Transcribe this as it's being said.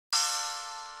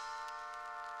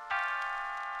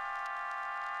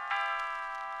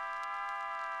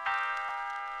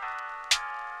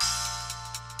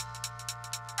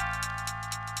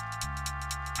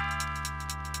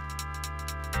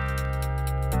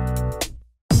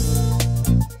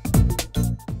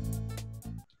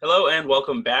Hello and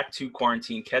welcome back to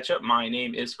Quarantine Catch-Up. My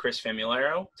name is Chris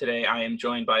Famularo. Today I am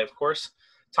joined by, of course,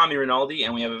 Tommy Rinaldi,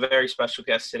 and we have a very special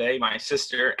guest today, my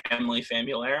sister, Emily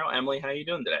Famularo. Emily, how are you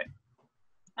doing today?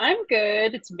 I'm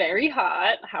good. It's very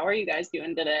hot. How are you guys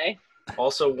doing today?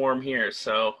 Also warm here,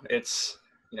 so it's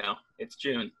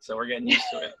June, so we're getting used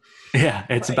to it. Yeah,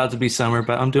 it's Right. about to be summer,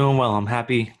 but I'm doing well. I'm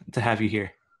happy to have you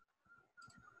here.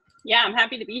 Yeah, I'm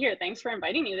happy to be here. Thanks for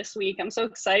inviting me this week. I'm so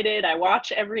excited. I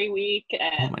watch every week.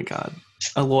 And Oh my God.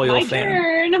 A loyal my fan.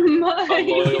 turn. A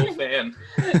loyal fan.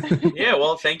 Yeah,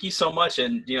 well, thank you so much.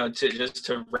 And,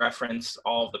 to reference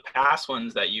all of the past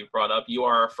ones that you've brought up, you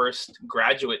are our first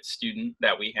graduate student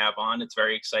that we have on. It's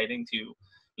very exciting to,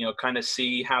 kind of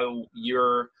see how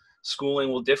your schooling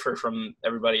will differ from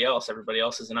everybody else. Everybody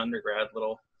else is an undergrad,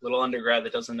 little undergrad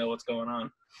that doesn't know what's going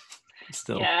on.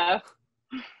 Still. Yeah.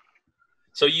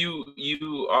 So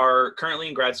you are currently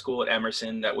in grad school at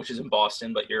Emerson, which is in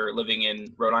Boston, but you're living in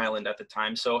Rhode Island at the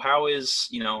time. So how is,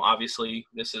 obviously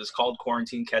this is called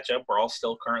Quarantine Catch-Up. We're all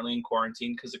still currently in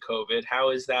quarantine because of COVID. How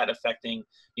is that affecting,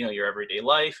 your everyday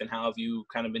life, and how have you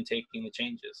kind of been taking the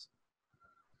changes?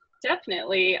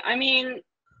 Definitely. I mean,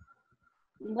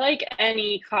 like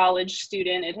any college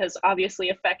student, it has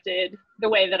obviously affected the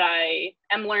way that I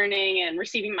am learning and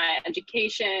receiving my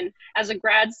education. As a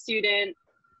grad student,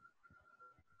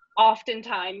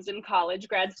 oftentimes in college,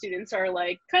 grad students are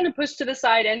kind of pushed to the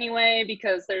side anyway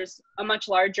because there's a much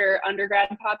larger undergrad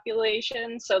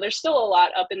population. So there's still a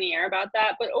lot up in the air about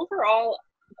that. But overall,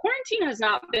 quarantine has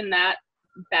not been that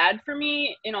bad for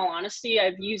me. In all honesty,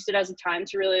 I've used it as a time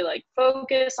to really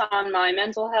focus on my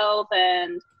mental health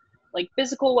and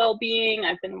physical well-being.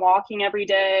 I've been walking every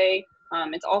day.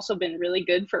 It's also been really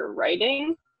good for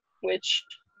writing, which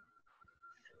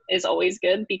is always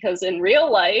good because in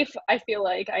real life, I feel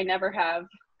like I never have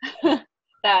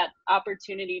that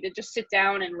opportunity to just sit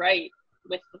down and write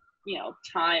with,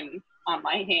 time on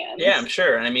my hands. Yeah, I'm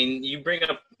sure. And I mean, you bring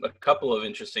up a couple of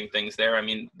interesting things there. I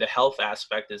mean, the health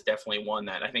aspect is definitely one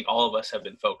that I think all of us have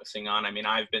been focusing on. I mean,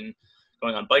 I've been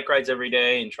going on bike rides every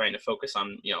day and trying to focus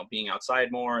on, being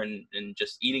outside more and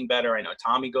just eating better. I know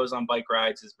Tommy goes on bike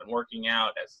rides, has been working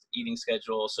out, has eating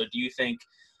schedule. So do you think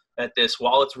that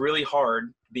while it's really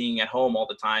hard being at home all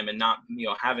the time and not,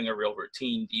 having a real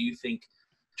routine, do you think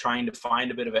trying to find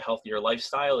a bit of a healthier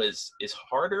lifestyle is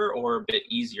harder or a bit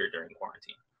easier during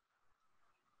quarantine?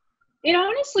 It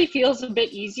honestly feels a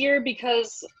bit easier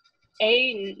because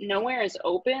nowhere is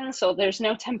open, so there's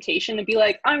no temptation to be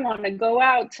like, I want to go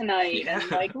out tonight and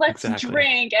let's exactly.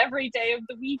 drink every day of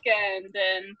the weekend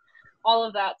and all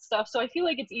of that stuff. So I feel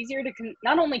like it's easier to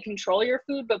not only control your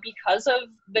food, but because of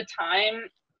the time,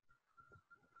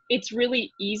 it's really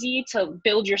easy to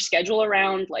build your schedule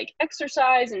around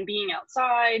exercise and being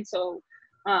outside. So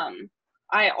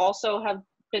I also have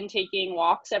been taking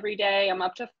walks every day. I'm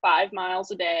up to 5 miles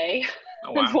a day.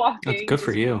 Oh, wow. Walking. That's good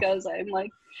for you. Because I'm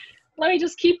let me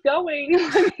just keep going.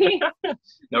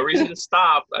 No reason to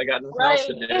stop. I got nothing else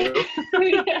to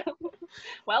do. Yeah.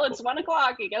 Well, it's 1:00.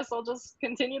 I guess I'll just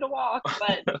continue to walk.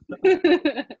 But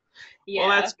yeah. Well,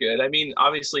 that's good. I mean,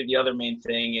 obviously, the other main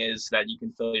thing is that you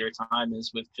can fill your time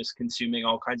is with just consuming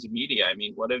all kinds of media. I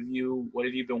mean, what have you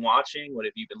been watching? What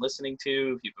have you been listening to?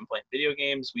 If you've been playing video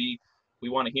games, we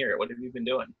want to hear it. What have you been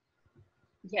doing?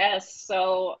 Yes,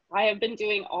 so I have been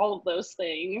doing all of those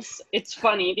things. It's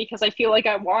funny because I feel like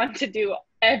I want to do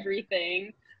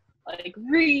everything,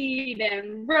 read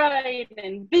and write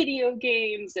and video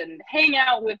games and hang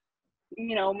out with,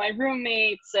 my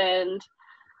roommates and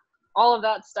all of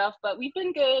that stuff. But we've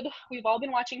been good. We've all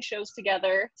been watching shows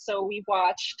together. So we've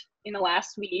watched in the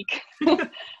last week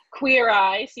Queer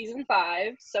Eye season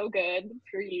 5. So good,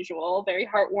 per usual. Very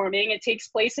heartwarming. It takes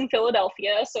place in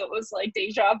Philadelphia, so it was like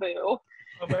deja vu.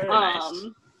 Oh, very nice.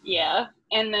 Yeah.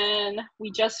 And then we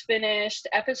just finished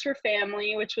F is for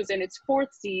Family, which was in its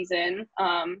 4th season.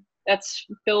 That's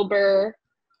Bill Burr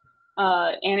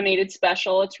animated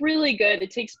special. It's really good.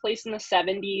 It takes place in the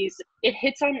 70s. It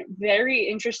hits on very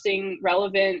interesting,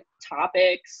 relevant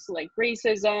topics like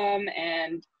racism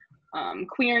and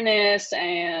queerness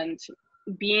and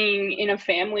being in a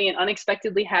family and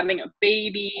unexpectedly having a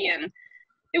baby. And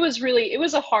it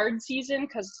was a hard season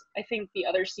because I think the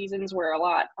other seasons were a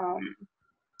lot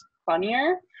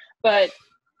funnier, but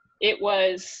it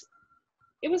was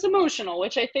emotional,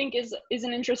 which I think is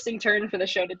an interesting turn for the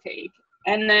show to take.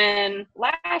 And then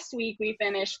last week we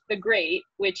finished The Great,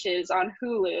 which is on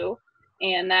Hulu,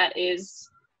 and that is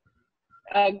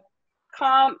a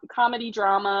comedy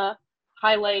drama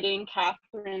highlighting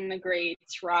Catherine the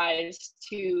Great's rise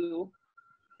to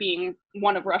being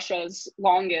one of Russia's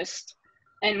longest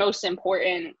and most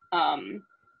important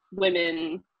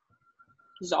women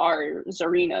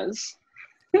Czarinas.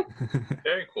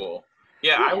 Very cool.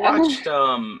 Yeah, I watched,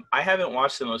 I haven't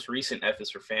watched the most recent F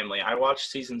is for Family. I watched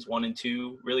seasons 1 and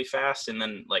 2 really fast, and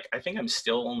then, like, I think I'm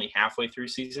still only halfway through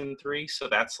season 3, so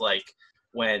that's, like,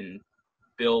 when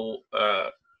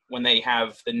when they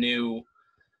have the new,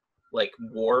 like,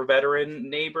 war veteran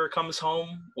neighbor comes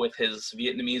home with his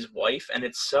Vietnamese wife, and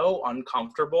it's so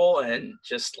uncomfortable and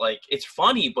just, like, it's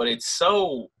funny, but it's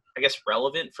so, I guess,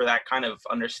 relevant for that kind of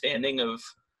understanding of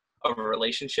a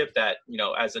relationship that, you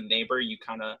know, as a neighbor, you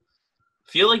kind of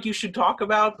feel like you should talk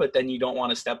about, but then you don't want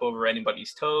to step over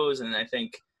anybody's toes. And I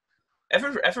think F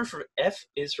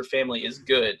is for Family is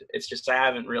good. It's just I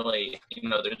haven't really, you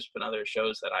know, there's been other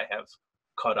shows that I have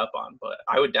caught up on, but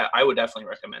I would definitely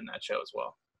recommend that show as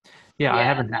well. Yeah,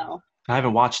 Yeah, I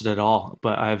haven't watched it at all,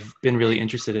 but I've been really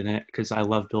interested in it because I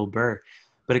love Bill Burr.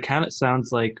 But it kind of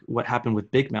sounds like what happened with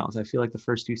Big Mouth. I feel like the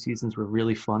first 2 seasons were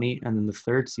really funny, and then the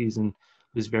 3rd season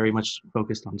was very much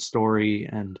focused on story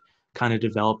and kind of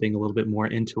developing a little bit more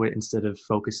into it instead of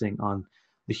focusing on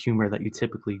the humor that you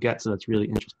typically get. So that's really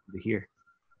interesting to hear.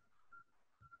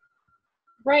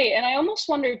 Right. And I almost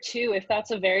wonder too if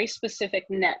that's a very specific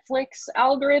Netflix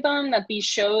algorithm, that these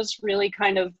shows really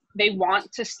kind of, they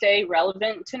want to stay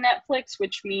relevant to Netflix,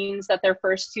 which means that their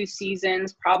first 2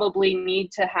 seasons probably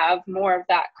need to have more of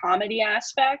that comedy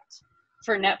aspect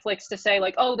for Netflix to say,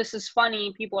 like, oh, this is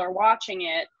funny, people are watching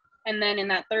it. And then in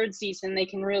that 3rd season, they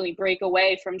can really break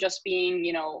away from just being,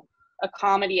 you know, a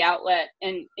comedy outlet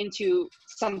and into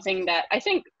something that I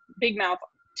think Big Mouth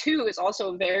 2 is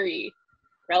also a very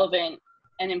relevant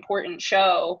and important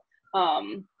show.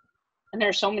 And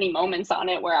there's so many moments on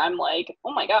it where I'm like,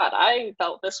 oh my God, I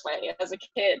felt this way as a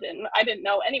kid, and I didn't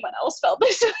know anyone else felt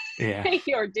this way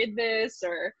or did this,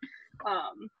 or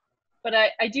but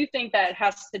I do think that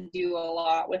has to do a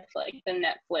lot with, like, the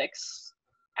Netflix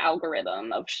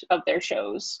algorithm of their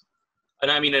shows.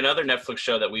 And I mean, another Netflix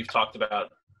show that we've talked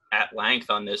about at length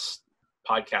on this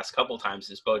podcast a couple times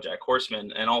is BoJack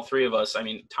Horseman, and all 3 of us, I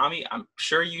mean, Tommy, I'm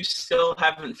sure you still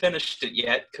haven't finished it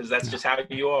yet because that's just how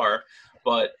you are,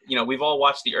 but, you know, we've all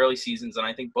watched the early seasons, and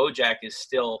I think BoJack is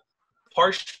still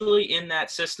partially in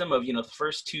that system of, you know, the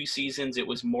first 2 seasons it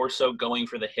was more so going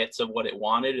for the hits of what it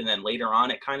wanted, and then later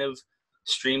on it kind of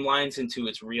streamlines into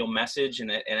its real message,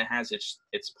 and it has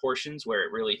its portions where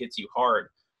it really hits you hard.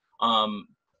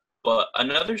 But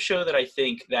another show that I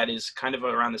think that is kind of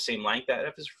around the same length, that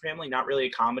F is for Family, not really a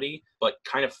comedy, but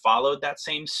kind of followed that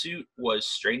same suit, was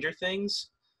Stranger Things,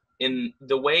 in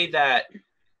the way that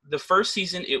the first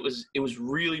season it was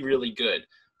really, really good,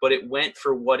 but it went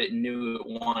for what it knew it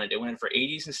wanted. It went for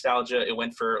 80s nostalgia. It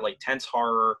went for, like, tense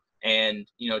horror and,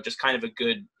 you know, just kind of a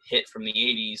good hit from the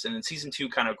 80s. And then season 2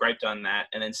 kind of griped on that.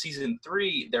 And then season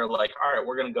 3, they're like, all right,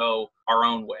 we're going to go our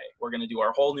own way. We're going to do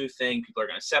our whole new thing. People are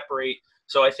going to separate.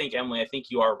 So I think, Emily, I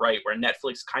think you are right, where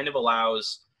Netflix kind of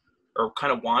allows or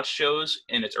kind of wants shows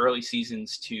in its early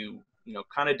seasons to, you know,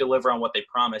 kind of deliver on what they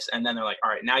promise. And then they're like,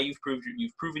 all right, now you've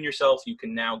proven yourself. You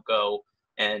can now go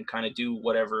and kind of do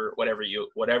whatever you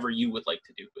would like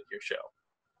to do with your show.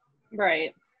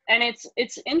 Right. And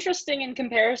it's interesting in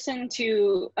comparison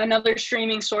to another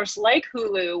streaming source like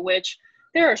Hulu, which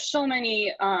there are so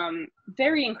many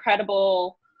very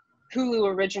incredible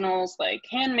Hulu originals like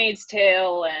Handmaid's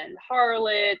Tale and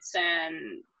Harlots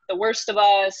and The Worst of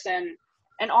Us,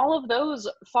 and all of those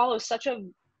follow such a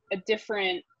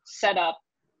different setup.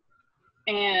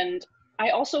 And I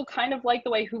also kind of like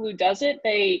the way Hulu does it.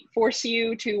 They force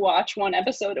you to watch 1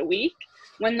 episode a week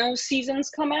when those seasons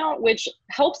come out, which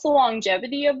helps the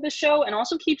longevity of the show and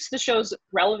also keeps the shows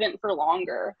relevant for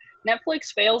longer.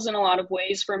 Netflix fails in a lot of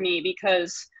ways for me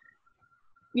because,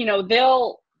 you know,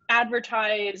 they'll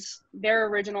advertise their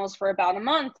originals for about a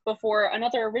month before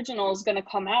another original is going to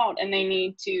come out, and they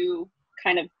need to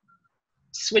kind of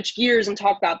switch gears and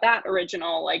talk about that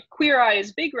original. Like, Queer Eye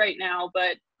is big right now,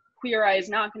 but Queer Eye is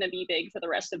not going to be big for the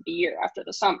rest of the year after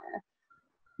the summer.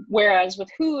 Whereas with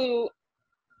Hulu,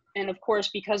 and of course,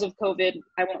 because of COVID,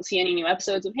 I won't see any new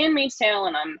episodes of Handmaid's Tale,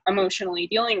 and I'm emotionally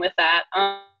dealing with that.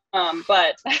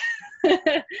 But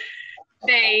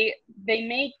they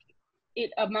make it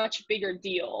a much bigger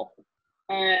deal,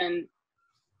 and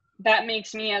that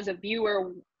makes me as a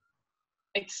viewer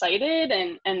excited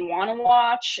and want to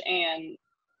watch. And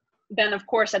then of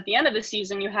course at the end of the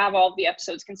season you have all the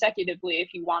episodes consecutively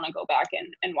if you want to go back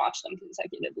and watch them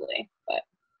consecutively. But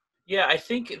yeah, I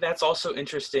think that's also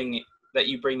interesting that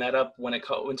you bring that up when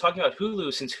talking about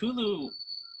Hulu, since Hulu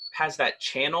has that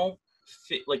channel,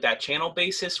 like that channel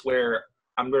basis, where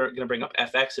I'm going to bring up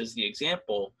FX as the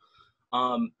example.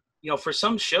 for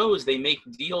some shows, they make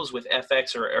deals with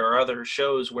FX or other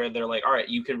shows where they're like, all right,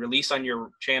 you can release on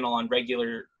your channel on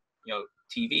regular,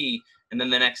 TV, and then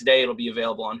the next day it'll be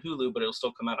available on Hulu, but it'll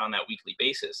still come out on that weekly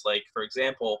basis. Like, for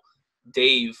example,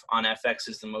 Dave on FX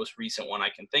is the most recent one I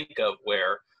can think of,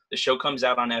 where the show comes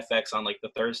out on FX on like the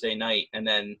Thursday night, and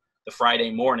then the Friday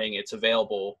morning it's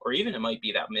available, or even it might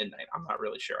be that midnight. I'm not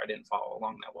really sure. I didn't follow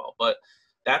along that well, but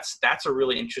that's a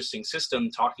really interesting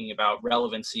system, talking about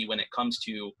relevancy when it comes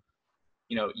to,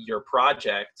 your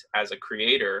project as a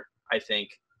creator. I think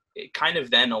it kind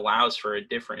of then allows for a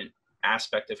different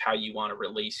aspect of how you want to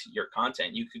release your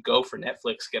content. You could go for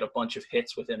Netflix, get a bunch of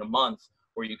hits within a month,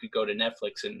 or you could go to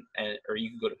Netflix or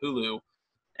you could go to Hulu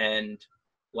and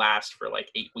last for like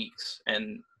 8 weeks.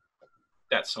 And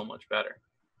that's so much better.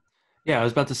 Yeah, I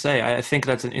was about to say, I think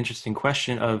that's an interesting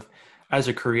question of, as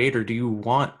a creator, do you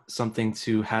want something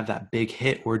to have that big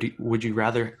hit, or would you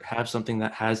rather have something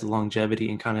that has the longevity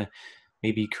and kind of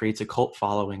maybe creates a cult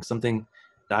following? Something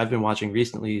that I've been watching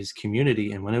recently is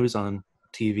Community, and when it was on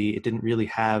TV, it didn't really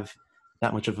have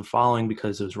that much of a following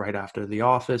because it was right after The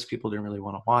Office. People didn't really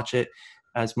want to watch it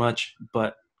as much,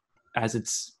 but as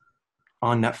it's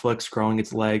on Netflix growing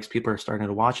its legs, people are starting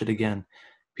to watch it again.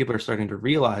 People are starting to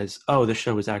realize, oh, this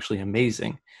show is actually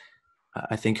amazing.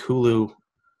 I think Hulu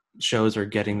shows are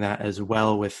getting that as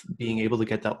well, with being able to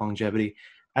get that longevity.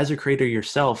 As a creator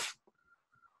yourself,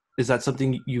 is that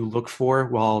something you look for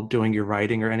while doing your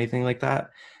writing or anything like that?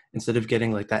 Instead of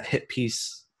getting like that hit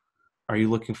piece, are you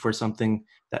looking for something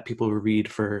that people will read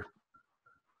for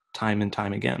time and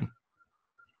time again?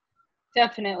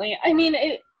 Definitely. I mean,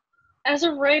 as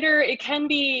a writer, it can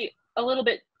be a little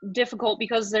bit difficult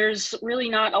because there's really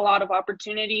not a lot of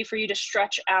opportunity for you to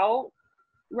stretch out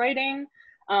writing.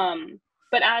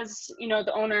 But as,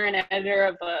 the owner and editor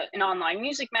of an online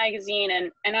music magazine,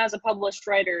 and as a published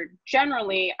writer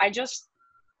generally, I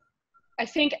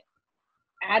think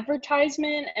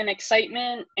advertisement and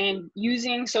excitement and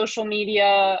using social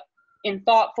media in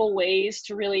thoughtful ways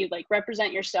to really like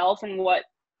represent yourself and what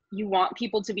you want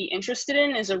people to be interested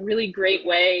in is a really great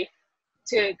way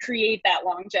to create that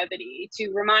longevity,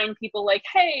 to remind people like,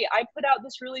 hey, I put out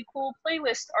this really cool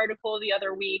playlist article the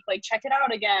other week, like check it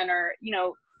out again, or,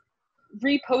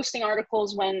 reposting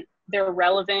articles when they're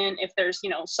relevant. If there's,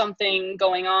 something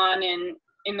going on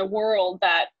in the world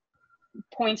that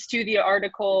points to the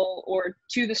article or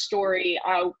to the story,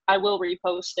 I will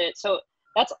repost it. So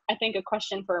that's, I think, a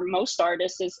question for most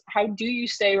artists is, how do you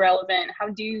stay relevant? How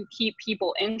do you keep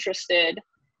people interested?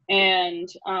 And,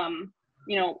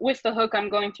 with The Hook, I'm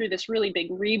going through this really big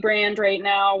rebrand right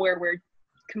now where we're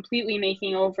completely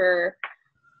making over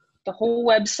the whole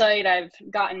website. I've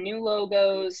gotten new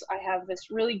logos. I have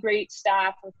this really great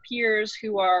staff of peers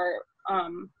who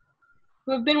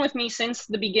have been with me since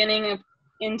the beginning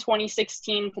in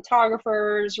 2016,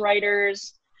 photographers,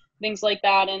 writers, things like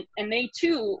that. And they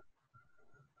too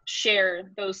share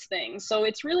those things. So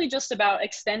it's really just about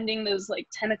extending those like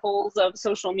tentacles of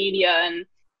social media and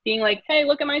being like, hey,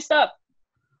 look at my stuff.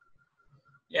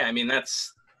 Yeah, I mean,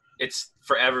 it's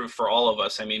forever for all of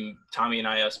us. I mean, Tommy and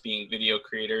I, us being video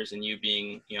creators and you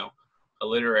being, a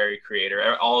literary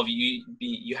creator, all of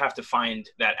you have to find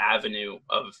that avenue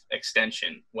of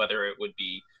extension, whether it would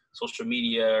be social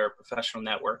media or professional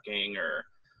networking or,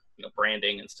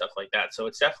 branding and stuff like that. So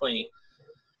it's definitely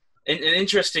an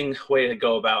interesting way to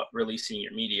go about releasing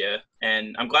your media.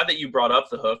 And I'm glad that you brought up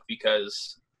The Hook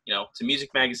because, it's a music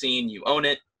magazine, you own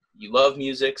it. You love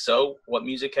music, so what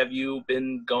music have you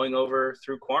been going over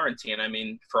through quarantine? I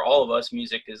mean, for all of us,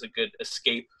 music is a good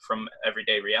escape from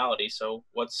everyday reality. So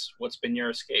what's been your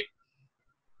escape?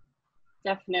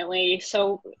 Definitely.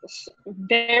 So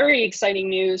very exciting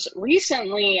news.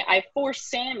 Recently, I forced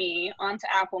Sammy onto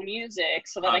Apple Music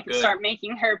so that I could start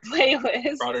making her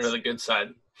playlists. Brought her to the good side.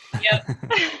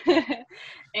 Yep.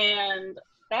 And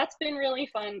that's been really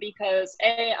fun because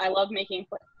A, I love making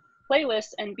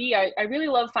playlists, and B, I really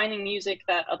love finding music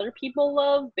that other people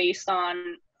love based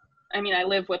on, I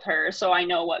live with her, so I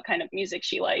know what kind of music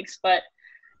she likes, but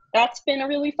that's been a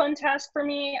really fun task for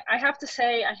me. I have to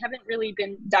say, I haven't really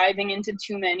been diving into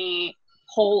too many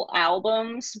whole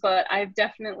albums, but I've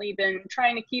definitely been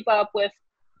trying to keep up with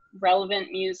relevant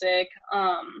music.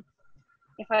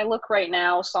 If I look right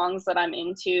now, songs that I'm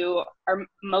into are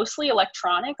mostly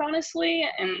electronic, honestly,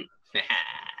 and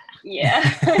yeah,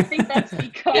 I think that's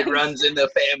because it runs in the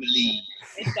family.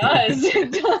 It does.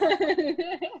 It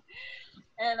does.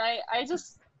 And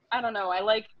I don't know.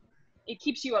 It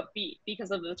keeps you upbeat because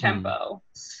of the tempo.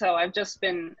 So I've just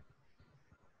been,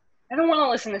 I don't want to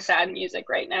listen to sad music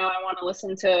right now. I want to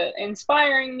listen to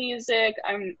inspiring music.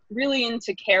 I'm really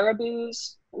into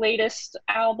Caribou's latest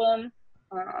album.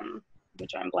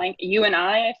 which I'm blank. You and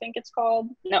I think it's called.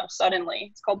 No, Suddenly.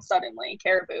 It's called Suddenly,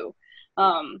 Caribou.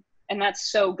 And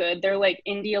that's so good. They're like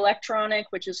indie electronic,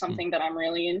 which is something that I'm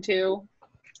really into.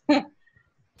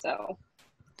 So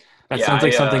That Yeah, sounds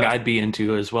like something I'd be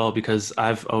into as well, because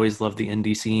I've always loved the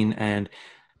indie scene, and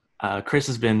Chris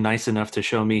has been nice enough to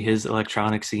show me his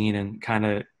electronic scene and kind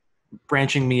of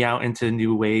branching me out into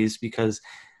new ways, because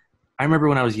I remember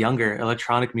when I was younger,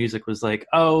 electronic music was like,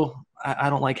 oh, I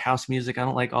don't like house music. I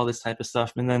don't like all this type of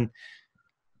stuff. And then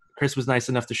Chris was nice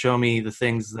enough to show me the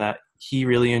things that he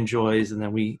really enjoys, and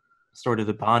then we started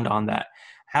to bond on that.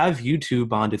 Have you two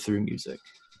bonded through music?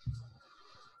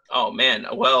 Oh, man.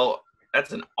 Well,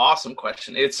 that's an awesome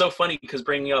question. It's so funny because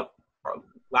bringing up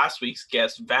last week's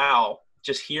guest, Val,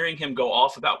 just hearing him go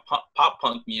off about pop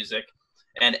punk music,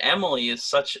 and Emily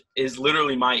is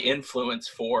literally my influence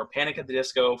for Panic at the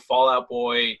Disco, Fall Out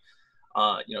Boy,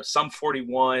 Sum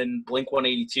 41, Blink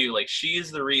 182. Like, she is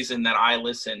the reason that I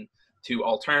listen to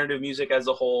alternative music as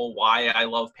a whole, why I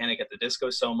love Panic at the Disco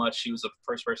so much. She was the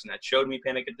first person that showed me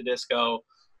Panic at the Disco.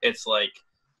 It's like,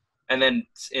 and then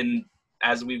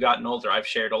as we've gotten older, I've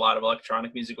shared a lot of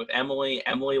electronic music with Emily.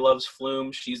 Emily loves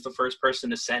Flume. She's the first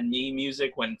person to send me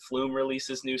music when Flume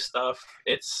releases new stuff.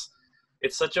 It's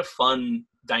such a fun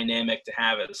dynamic to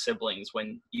have as siblings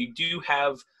when you do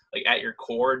have, like, at your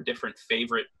core, different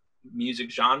favorite music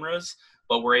genres,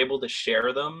 but we're able to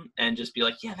share them and just be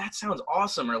like, yeah, that sounds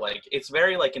awesome. Or like, it's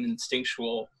very like an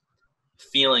instinctual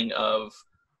feeling of,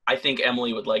 I think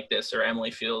Emily would like this, or Emily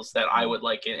feels that I would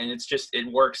like it. And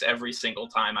it works every single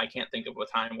time. I can't think of a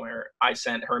time where I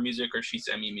sent her music or she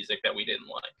sent me music that we didn't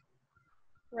like.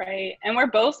 Right. And we're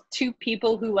both two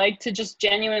people who like to just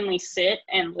genuinely sit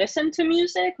and listen to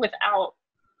music without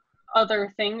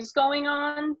other things going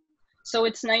on. So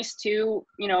it's nice too,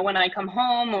 when I come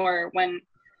home or when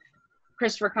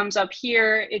Christopher comes up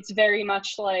here, it's very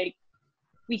much like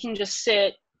we can just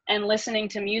sit, and listening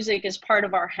to music is part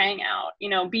of our hangout,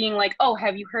 being like, oh,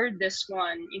 have you heard this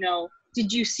one?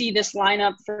 Did you see this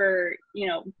lineup for,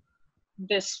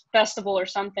 this festival or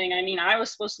something? I mean, I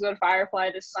was supposed to go to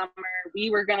Firefly this summer. We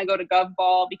were going to go to Gov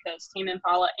Ball because Tame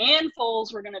Impala and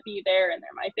Foles were going to be there, and they're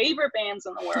my favorite bands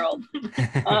in the world.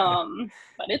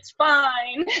 But it's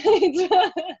fine.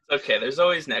 Okay, there's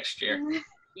always next year. Yeah.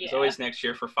 There's always next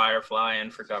year for Firefly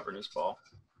and for Governor's Ball.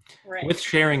 Right. With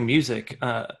sharing music,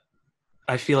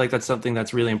 I feel like that's something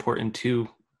that's really important too,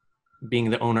 being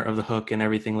the owner of the Hook and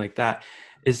everything like that.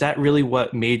 Is that really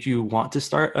what made you want to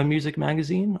start a music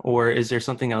magazine, or is there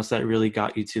something else that really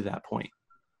got you to that point?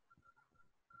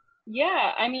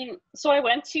 Yeah, I mean, so I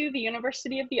went to the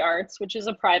University of the Arts, which is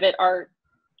a private art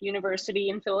university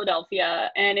in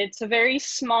Philadelphia, and it's a very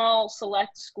small,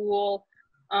 select school,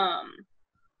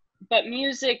 but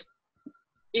music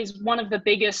is one of the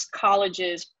biggest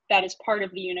colleges that is part of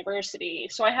the university.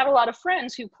 So I had a lot of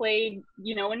friends who played,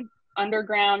 in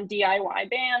underground DIY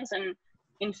bands, and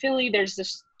in Philly, there's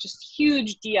this just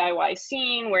huge DIY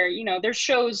scene where, there's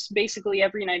shows basically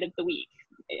every night of the week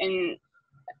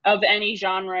of any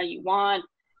genre you want.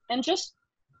 And just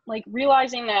like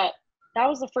realizing that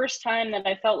was the first time that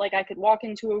I felt like I could walk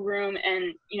into a room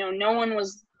and, no one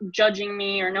was judging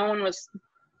me or no one was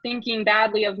thinking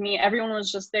badly of me. Everyone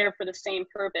was just there for the same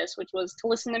purpose, which was to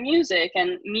listen to music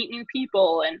and meet new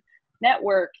people and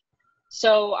network.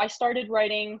 So I started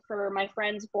writing for my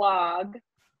friend's blog,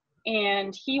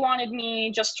 and he wanted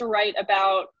me just to write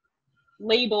about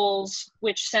labels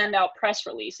which send out press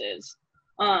releases.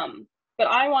 But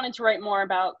I wanted to write more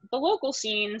about the local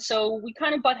scene. So we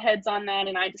kind of butt heads on that.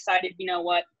 And I decided, you know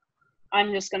what,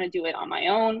 I'm just going to do it on my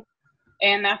own.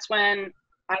 And that's when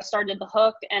I started the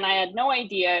Hook, and I had no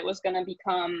idea it was going to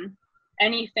become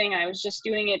anything. I was just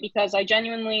doing it because I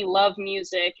genuinely love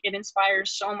music. It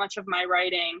inspires so much of my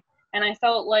writing. And I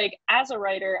felt like as a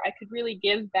writer, I could really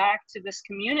give back to this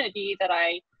community that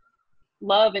I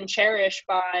love and cherish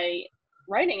by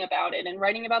writing about it and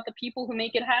writing about the people who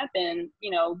make it happen.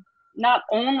 Not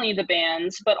only the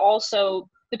bands, but also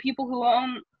the people who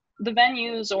own the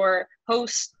venues or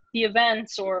host the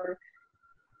events or,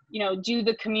 do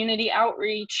the community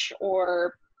outreach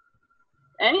or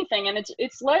anything. And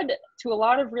it's led to a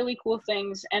lot of really cool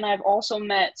things. And I've also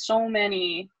met so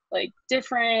many like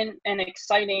different and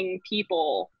exciting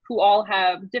people who all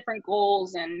have different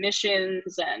goals and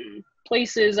missions and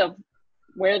places of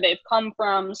where they've come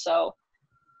from. So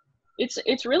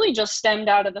it's really just stemmed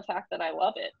out of the fact that I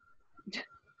love it.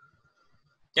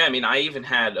 Yeah, I mean, I even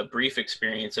had a brief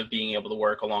experience of being able to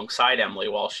work alongside Emily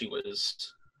while she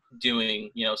was doing,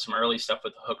 some early stuff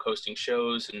with the Hook, hosting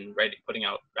shows and putting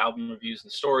out album reviews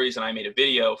and stories. And I made a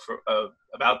video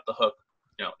about the Hook,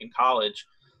 in college.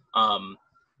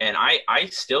 And I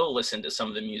still listen to some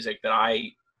of the music that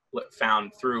I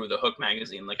found through the Hook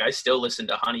magazine. Like, I still listen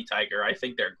to Honey Tiger. I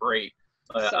think they're great.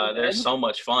 So They're good. so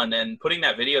much fun. And putting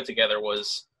that video together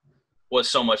was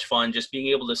so much fun. Just being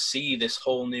able to see this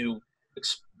whole new,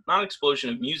 not explosion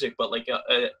of music, but like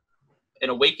an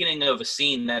awakening of a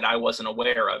scene that I wasn't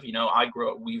aware of. You know,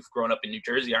 we've grown up in New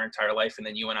Jersey our entire life, and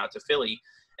then you went out to Philly.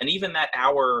 And even that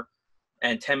hour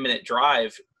and 10-minute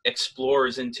drive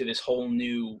explores into this whole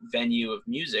new venue of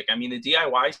music. I mean, the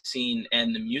DIY scene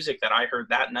and the music that I heard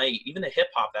that night, even the hip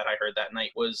hop that I heard that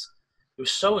night, it was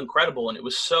so incredible, and it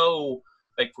was so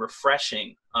like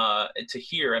refreshing to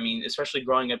hear. I mean, especially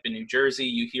growing up in New Jersey,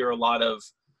 you hear a lot of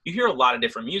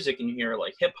different music, and you hear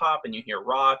like hip hop and you hear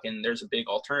rock, and there's a big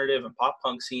alternative and pop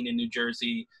punk scene in New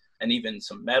Jersey, and even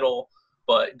some metal.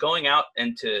 But going out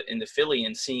into Philly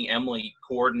and seeing Emily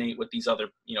coordinate with these other,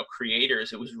 you know,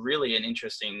 creators, it was really an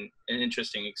interesting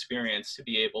experience to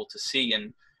be able to see,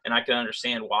 and I can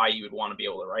understand why you would want to be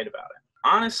able to write about it.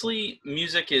 Honestly,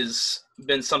 music has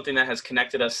been something that has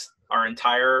connected us our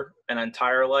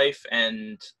entire life,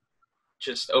 and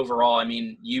just overall, I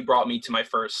mean, you brought me to my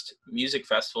first music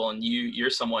festival, and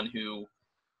you're someone who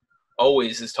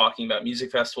always is talking about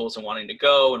music festivals and wanting to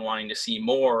go and wanting to see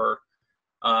more.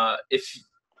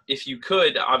 If you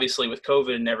could, obviously with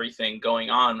COVID and everything going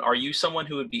on, are you someone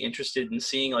who would be interested in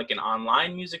seeing like an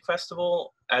online music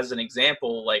festival? As an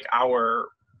example, like our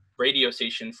radio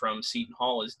station from Seton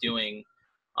Hall is doing,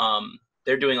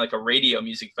 they're doing like a radio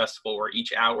music festival where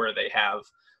each hour they have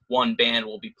one band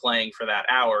will be playing for that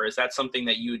hour. Is that something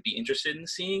that you would be interested in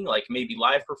seeing, like maybe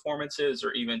live performances,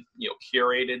 or even, you know,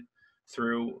 curated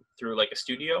through like a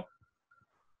studio?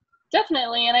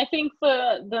 Definitely. And I think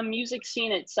the music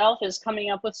scene itself is coming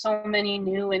up with so many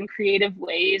new and creative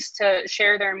ways to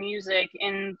share their music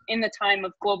in the time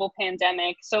of global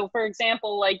pandemic. So for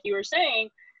example, like you were saying,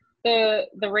 the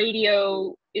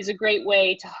radio is a great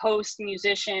way to host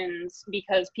musicians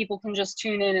because people can just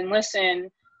tune in and listen,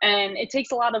 and it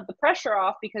takes a lot of the pressure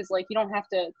off because like you don't have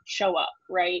to show up,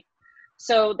 right?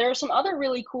 So there are some other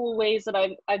really cool ways that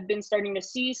I've been starting to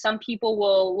see. Some people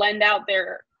will lend out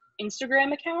their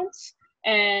Instagram accounts,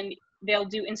 and they'll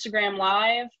do Instagram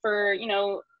live for, you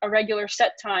know, a regular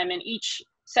set time, and each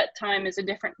set time is a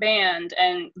different band,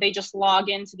 and they just log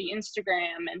into the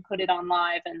Instagram and put it on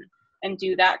live and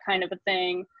do that kind of a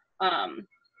thing.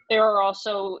 There are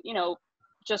also, you know,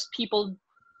 just people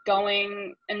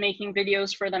going and making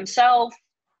videos for themselves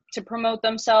to promote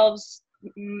themselves.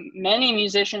 Many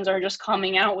musicians are just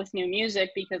coming out with new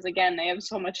music because, again, they have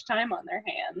so much time on their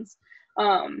hands.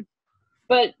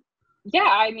 But yeah,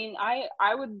 I mean,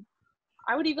 I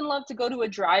would even love to go to a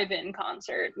drive-in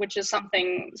concert, which is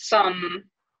something some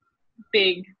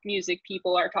big music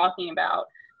people are talking about,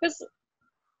 because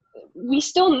we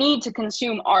still need to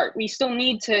consume art. We still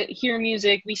need to hear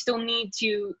music. We still need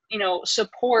to, you know,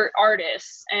 support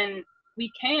artists, and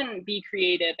we can be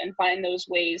creative and find those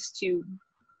ways to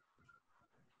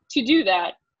do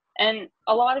that. And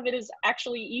a lot of it is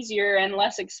actually easier and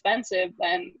less expensive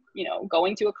than, you know,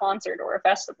 going to a concert or a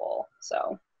festival.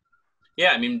 So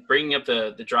yeah, I mean, bringing up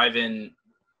the drive-in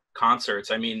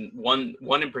concerts, I mean, one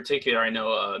in particular, I know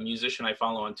a musician I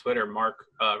follow on Twitter, Mark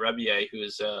Rebier,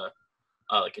 who's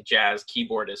like a jazz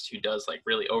keyboardist who does like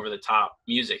really over the top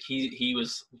music. He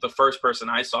was the first person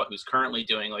I saw who's currently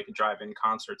doing like a drive-in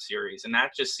concert series, and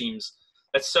that just seems,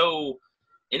 that's so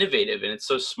innovative, and it's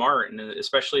so smart. And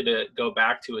especially to go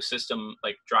back to a system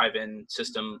like drive-in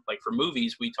system, like for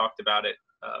movies, we talked about it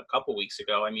a couple weeks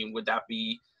ago. I mean, would that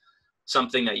be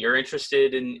something that you're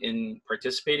interested in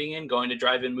participating in, going to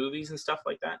drive-in movies and stuff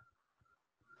like that?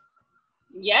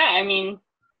 Yeah, I mean,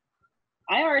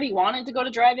 I already wanted to go to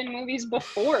drive-in movies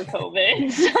before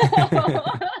COVID. So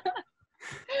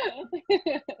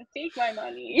take my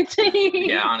money.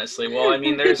 Yeah, honestly. Well, I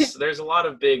mean, there's a lot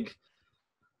of big,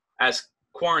 as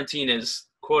quarantine is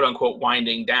quote unquote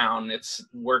winding down,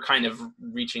 we're kind of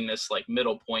reaching this like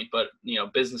middle point, but you know,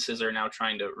 businesses are now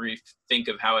trying to rethink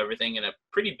of how everything, and a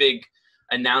pretty big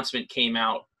announcement came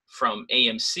out from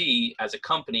AMC as a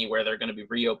company where they're going to be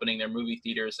reopening their movie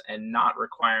theaters and not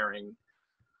requiring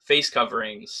face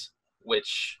coverings,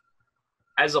 which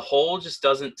as a whole just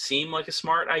doesn't seem like a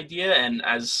smart idea. And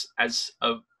as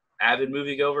a avid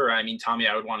moviegoer, I mean, Tommy,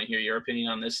 I would want to hear your opinion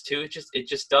on this too. It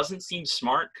just doesn't seem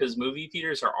smart, because movie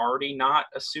theaters are already not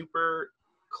a super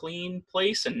clean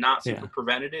place and not super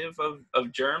preventative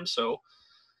of germs, so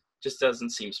just doesn't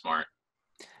seem smart.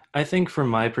 I think from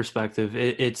my perspective,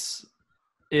 it's,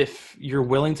 if you're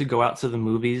willing to go out to the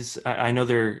movies, I know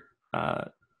they're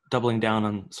doubling down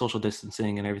on social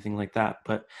distancing and everything like that,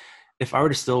 but if I were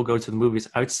to still go to the movies,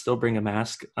 I would still bring a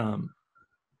mask.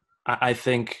 I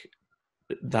think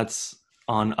that's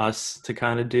on us to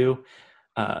kind of do.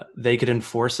 They could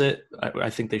enforce it. I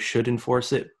think they should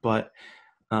enforce it, but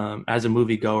as a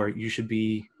moviegoer, you should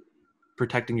be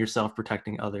protecting yourself,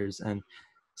 protecting others, and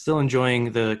still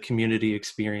enjoying the community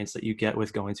experience that you get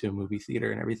with going to a movie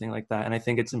theater and everything like that. And I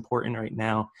think it's important right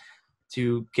now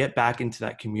to get back into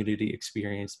that community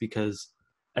experience, because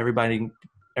everybody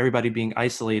being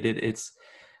isolated,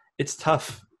 it's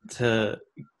tough to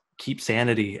keep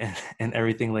sanity and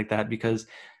everything like that, because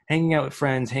hanging out with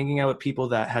friends, hanging out with people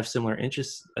that have similar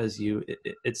interests as you,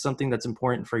 it's something that's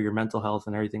important for your mental health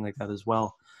and everything like that as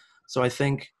well. So I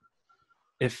think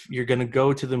if you're going to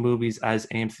go to the movies as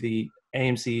AMC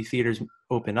theaters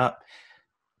open up,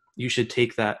 you should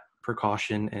take that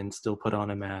precaution and still put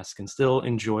on a mask and still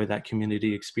enjoy that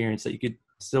community experience that you could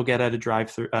still get at a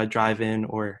drive-in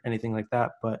or anything like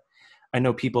that. But I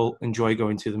know people enjoy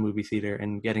going to the movie theater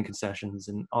and getting concessions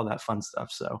and all that fun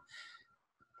stuff. So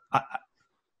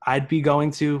I'd be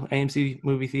going to AMC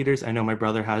movie theaters. I know my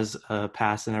brother has a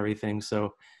pass and everything,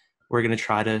 so we're going to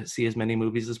try to see as many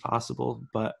movies as possible.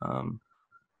 But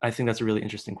I think that's a really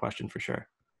interesting question for sure.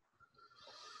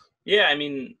 Yeah, I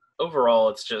mean, overall,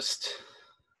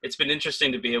 it's been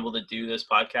interesting to be able to do this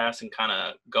podcast and kind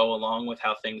of go along with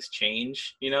how things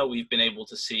change. We've been able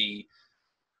to see,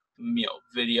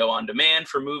 video on demand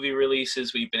for movie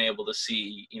releases. We've been able to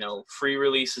see, free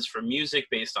releases for music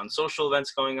based on social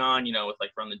events going on, with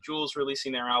like Run the Jewels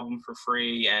releasing their album for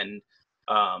free. And,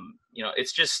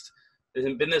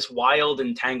 there's been this wild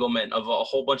entanglement of a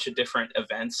whole bunch of different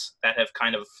events that have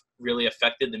kind of really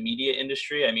affected the media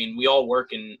industry. I mean, we all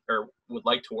work in, or would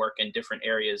like to work in, different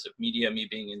areas of media, me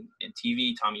being in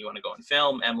TV, Tommy, you want to go in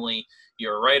film, Emily,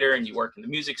 you're a writer and you work in the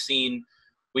music scene.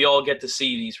 We all get to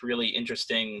see these really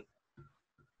interesting,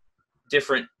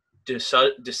 different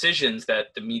decisions that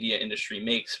the media industry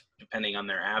makes depending on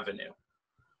their avenue.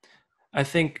 I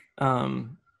think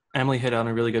Emily hit on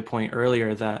a really good point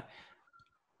earlier, that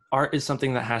art is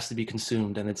something that has to be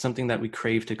consumed, and it's something that we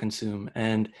crave to consume.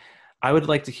 And I would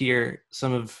like to hear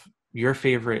some of your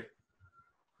favorite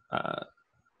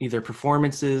either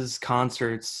performances,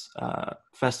 concerts,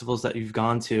 festivals that you've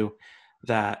gone to,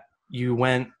 that you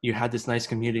had this nice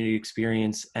community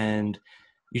experience and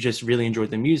you just really enjoyed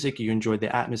the music, you enjoyed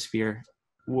the atmosphere.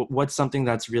 What's something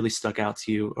that's really stuck out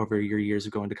to you over your years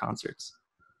of going to concerts?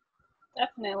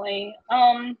 Definitely.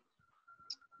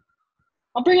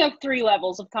 I'll bring up 3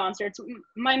 levels of concerts.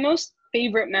 My most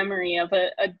favorite memory of a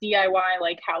DIY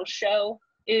like house show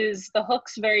is the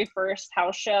Hook's very first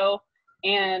house show,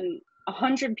 and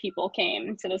 100 people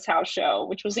came to this house show,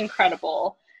 which was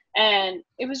incredible. And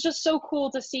it was just so cool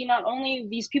to see not only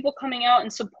these people coming out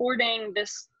and supporting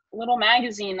this little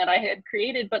magazine that I had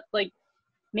created, but like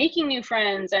making new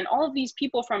friends, and all of these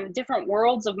people from different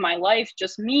worlds of my life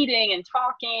just meeting and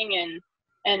talking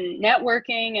and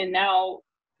networking. And now,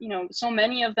 so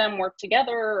many of them work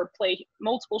together or play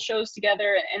multiple shows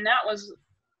together. And that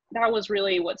was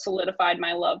really what solidified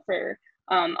my love for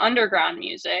underground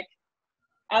music.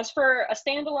 As for a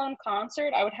standalone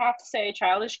concert, I would have to say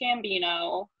Childish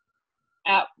Gambino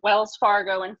at Wells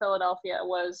Fargo in Philadelphia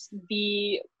was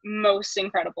the most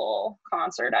incredible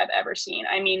concert I've ever seen.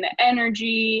 I mean, the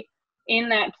energy in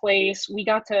that place, we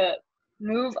got to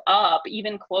move up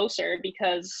even closer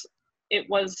because it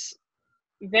was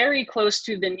very close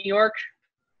to the New York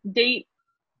date.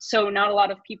 So not a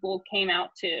lot of people came out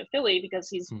to Philly because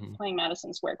he's playing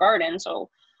Madison Square Garden. So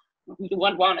you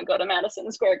would want to go to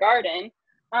Madison Square Garden.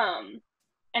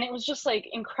 And it was just like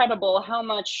incredible how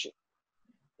much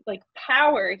like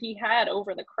power he had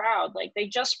over the crowd. Like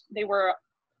they were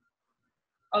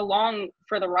along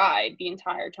for the ride the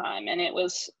entire time. And it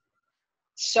was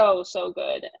so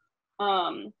good.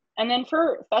 And then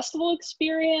for festival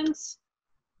experience,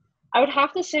 I would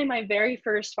have to say my very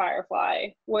first Firefly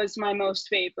was my most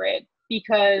favorite,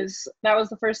 because that was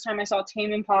the first time I saw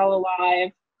Tame Impala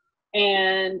live,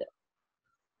 and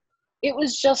it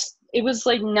was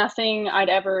like nothing I'd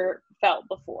ever felt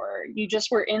before. You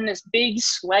just were in this big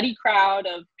sweaty crowd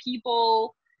of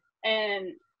people, and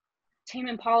Tame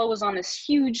Impala was on this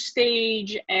huge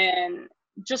stage and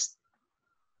just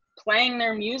playing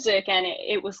their music, and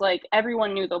it was like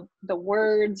everyone knew the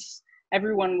words,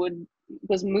 everyone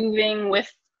was moving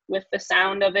with the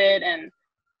sound of it. And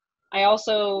I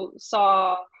also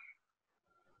saw,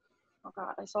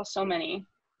 I saw so many.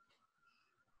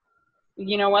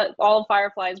 You know what? All of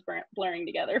Firefly is blurring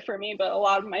together for me, but a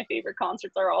lot of my favorite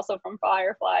concerts are also from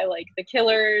Firefly, like The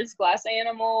Killers, Glass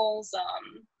Animals.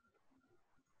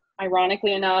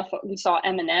 Ironically enough, we saw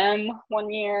Eminem one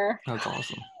year. That's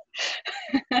awesome.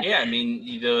 Yeah, I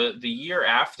mean, the year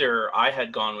after I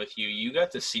had gone with you, you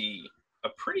got to see a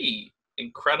pretty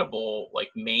incredible like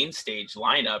main stage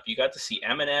lineup. You got to see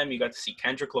Eminem, you got to see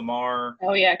Kendrick Lamar,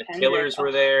 Oh yeah, the Kendrick. Killers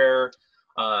were there.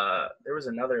 There was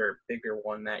another bigger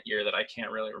one that year that I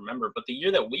can't really remember, but the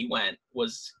year that we went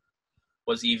was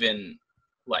even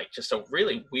like just a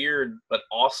really weird but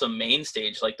awesome main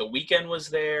stage. Like The Weeknd was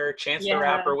there, Chance the Yeah.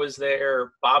 Rapper was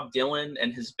there, Bob Dylan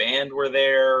and his band were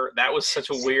there. That was such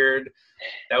a weird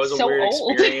So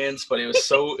old. experience, but it was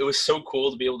so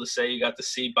cool to be able to say you got to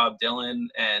see Bob Dylan,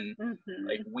 and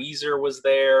like Weezer was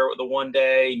there the one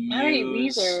day, Right,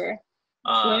 Muse, Weezer.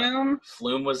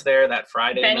 Flume was there that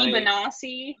Friday Benny night.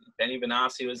 Benassi. Benny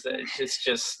Benassi was there. It's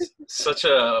just such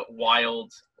a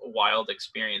wild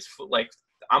experience. Like,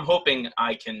 I'm hoping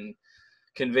I can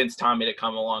convince Tommy to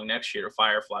come along next year to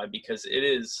Firefly, because it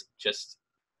is just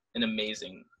an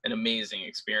amazing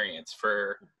experience.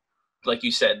 For, like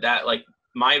you said, that like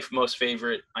my most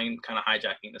favorite, I'm kind of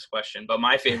hijacking this question, but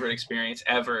my favorite experience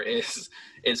ever is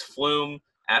Flume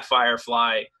at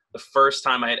Firefly. The first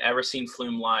time I had ever seen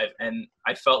Flume live, and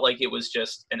I felt like it was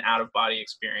just an out-of-body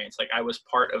experience. Like, I was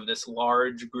part of this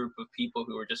large group of people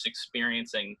who were just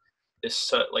experiencing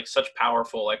this like such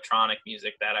powerful electronic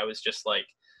music that I was just like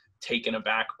taken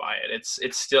aback by it.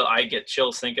 It's still, I get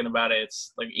chills thinking about it.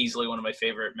 It's like easily one of my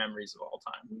favorite memories of all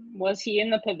time. Was he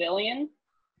in the pavilion?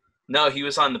 No, he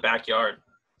was on the backyard.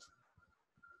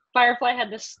 Firefly had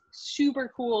this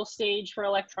super cool stage for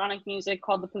electronic music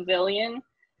called the Pavilion,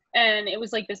 and it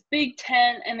was like this big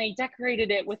tent, and they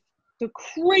decorated it with the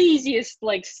craziest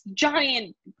like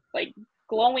giant like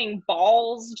glowing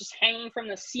balls just hanging from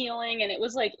the ceiling, and it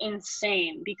was like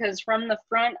insane, because from the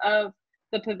front of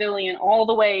the pavilion all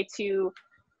the way to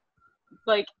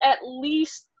like at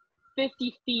least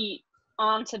 50 feet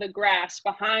onto the grass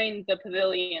behind the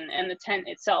pavilion and the tent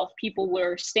itself, people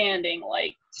were standing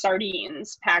like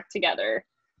sardines packed together.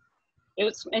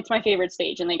 It's my favorite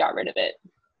stage, and they got rid of it.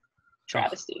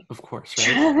 Travesty. Of course, right?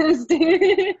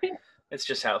 Travesty. It's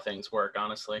just how things work,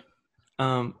 honestly.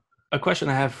 A question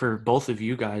I have for both of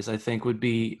you guys, I think, would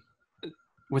be,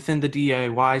 within the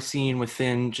DIY scene,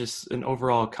 within just an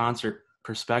overall concert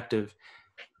perspective,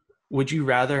 would you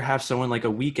rather have someone like a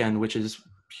Weeknd, which is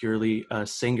purely a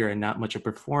singer and not much a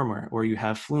performer, or you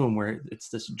have Flume, where it's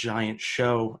this giant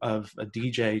show of a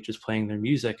DJ just playing their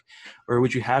music, or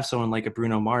would you have someone like a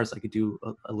Bruno Mars that could do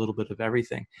a little bit of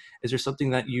everything? Is there something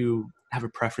that you have a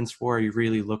preference for, or you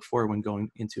really look for when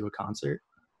going into a concert?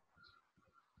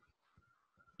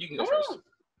 You can go first.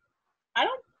 I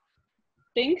don't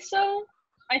think so.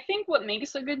 I think what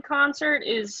makes a good concert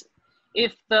is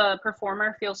if the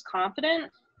performer feels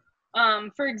confident.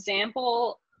 For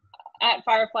example, at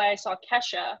Firefly, I saw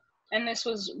Kesha, and this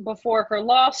was before her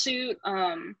lawsuit.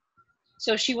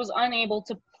 So she was unable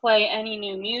to play any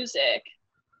new music,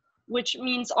 which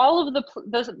means all of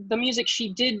the music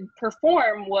she did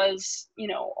perform was,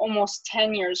 almost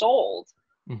 10 years old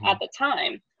at the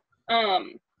time.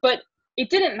 But it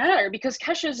didn't matter, because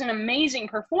Kesha is an amazing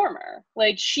performer.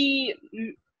 Like, she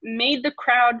made the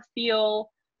crowd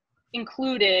feel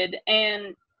included,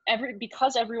 and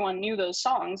because everyone knew those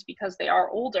songs, because they are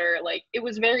older, like, it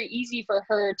was very easy for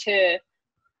her to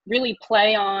really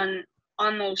play on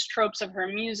those tropes of her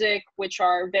music, which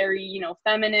are very,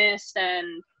 feminist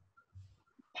and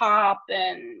pop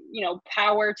and,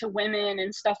 power to women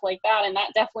and stuff like that. And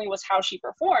that definitely was how she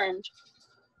performed.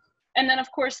 And then,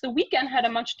 of course, The Weeknd had a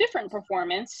much different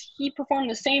performance. He performed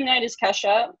the same night as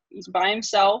Kesha. He's by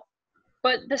himself.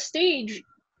 But the stage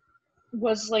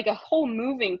was like a whole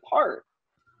moving part.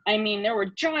 I mean, there were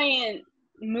giant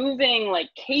moving like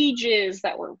cages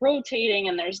that were rotating,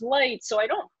 and there's lights. So I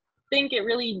don't think it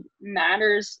really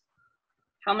matters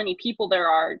how many people there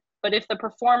are. But if the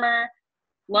performer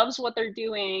loves what they're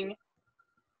doing,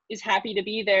 is happy to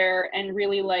be there, and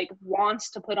really like wants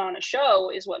to put on a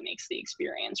show, is what makes the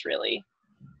experience really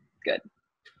good.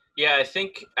 Yeah, I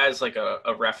think as like a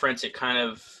reference, it kind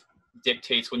of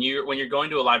dictates when you're going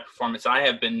to a live performance. I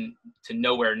have been to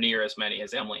nowhere near as many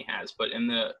as Emily has, but in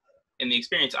the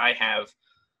experience I have,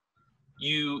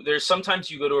 there's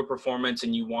sometimes you go to a performance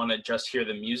and you want to just hear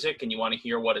the music and you want to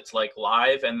hear what it's like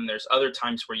live, and then there's other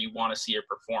times where you want to see a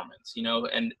performance,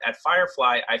 and at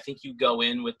Firefly, I think you go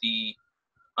in with the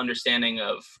understanding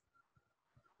of,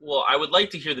 well, I would like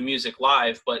to hear the music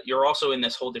live, but you're also in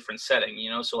this whole different setting,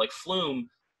 so like Flume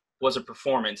was a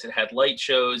performance. It had light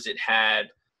shows, it had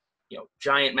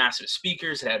giant massive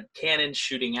speakers, it had cannons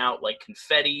shooting out like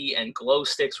confetti, and glow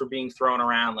sticks were being thrown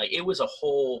around. Like, it was a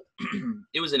whole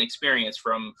it was an experience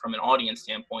from an audience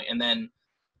standpoint. And then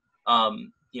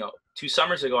 2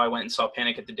 summers ago I went and saw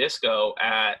Panic at the Disco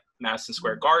at Madison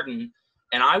Square Garden,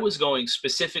 and I was going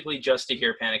specifically just to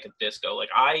hear Panic at the Disco. Like,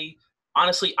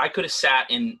 honestly, I could have sat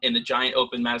in the giant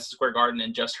open Madison Square Garden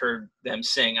and just heard them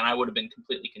sing, and I would have been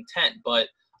completely content. But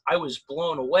I was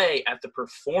blown away at the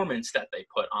performance that they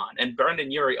put on. And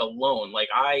Brendan Urie alone, like,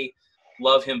 I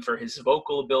love him for his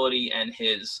vocal ability and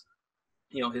his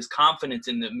confidence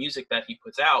in the music that he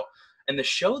puts out. And the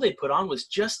show they put on was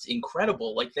just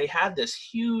incredible. Like, they had this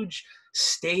huge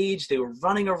stage. They were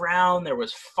running around. There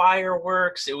was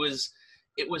fireworks. It was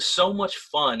so much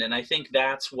fun. And I think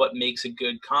that's what makes a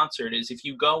good concert, is if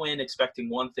you go in expecting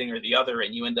one thing or the other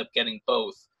and you end up getting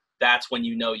both, that's when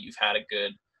you know you've had a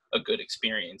good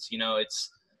experience.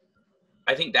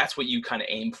 I think that's what you kind of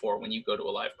aim for when you go to a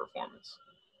live performance.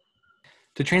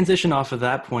 To transition off of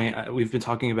that point, we've been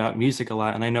talking about music a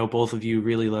lot, and I know both of you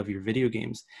really love your video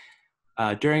games.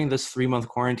 During this 3-month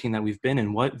quarantine that we've been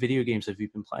in, what video games have you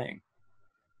been playing?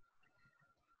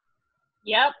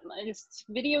 Yep, it's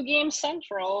video game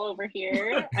central over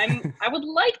here. I would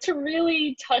like to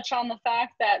really touch on the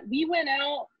fact that we went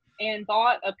out and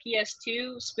bought a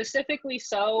PS2 specifically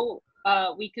so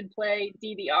we could play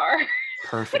DDR.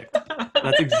 Perfect.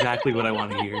 That's exactly what I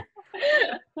want to hear.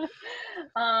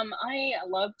 I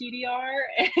love DDR,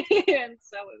 and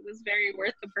so it was very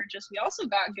worth the purchase. We also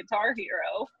got Guitar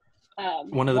Hero.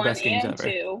 One of the best games ever.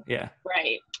 2. Yeah.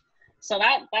 Right. So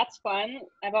that's fun.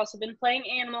 I've also been playing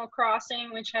Animal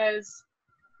Crossing, which has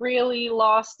really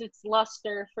lost its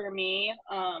luster for me.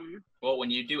 Well, when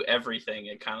you do everything,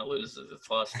 it kind of loses its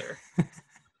luster.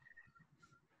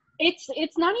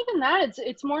 It's not even that.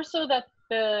 It's more so that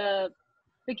the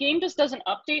game just doesn't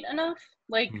update enough.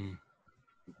 Like,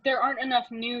 there aren't enough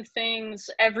new things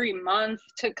every month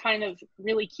to kind of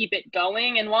really keep it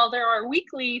going. And while there are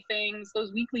weekly things,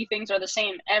 those weekly things are the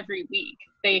same every week.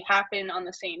 They happen on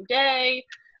the same day.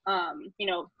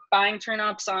 Buying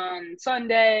turnips on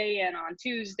Sunday, and on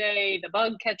Tuesday, the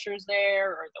bug catcher's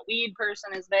there or the weed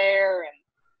person is there. And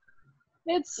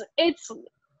it's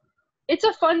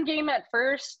a fun game at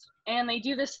first. And they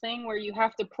do this thing where you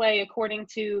have to play according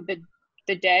to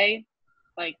the day,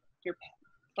 like you're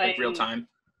playing like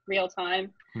real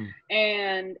time.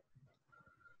 And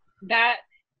that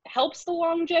helps the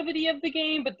longevity of the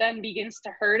game, but then begins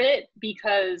to hurt it,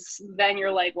 because then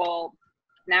you're like, well,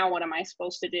 now what am I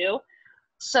supposed to do?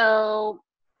 So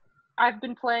I've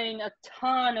been playing a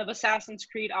ton of Assassin's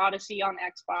Creed Odyssey on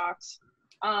Xbox.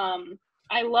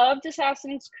 I loved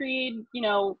Assassin's Creed,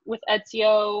 with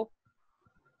Ezio,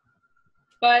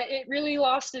 but it really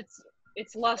lost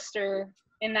its luster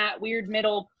in that weird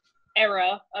middle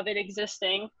era of it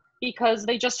existing, because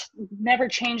they just never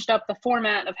changed up the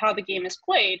format of how the game is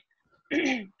played.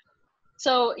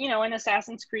 So, in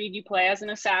Assassin's Creed, you play as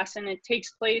an assassin. It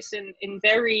takes place in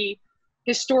very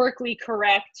historically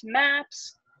correct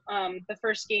maps. The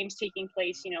first game's taking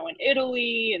place, in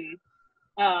Italy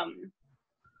and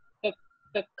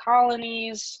the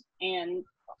colonies, and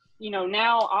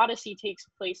now Odyssey takes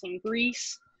place in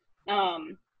Greece.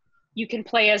 You can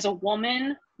play as a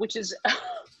woman, which is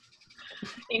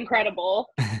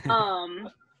incredible.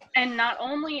 And not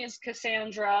only is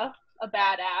Cassandra a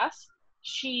badass,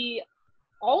 she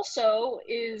also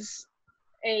is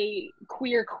a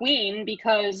queer queen,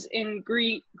 because in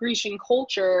Grecian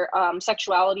culture,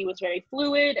 sexuality was very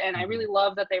fluid, and I really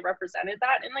love that they represented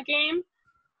that in the game.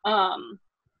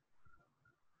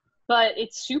 But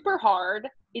it's super hard.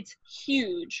 It's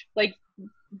huge, like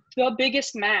the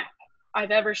biggest map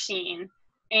I've ever seen.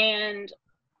 And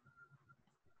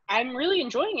I'm really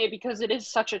enjoying it because it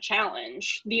is such a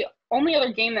challenge. The only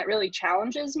other game that really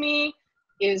challenges me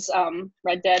is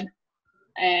Red Dead.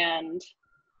 And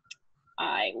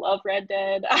I love Red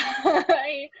Dead.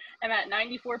 I am at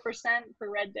 94% for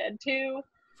Red Dead 2.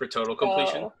 For total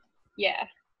completion? So, yeah.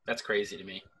 That's crazy to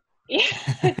me. Yeah.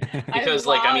 Because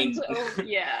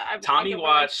Tommy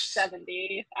watched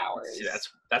 70 hours. See,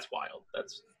 that's wild.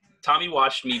 Tommy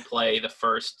watched me play the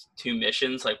first 2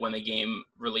 missions, like when the game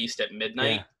released at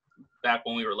midnight, back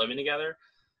when we were living together.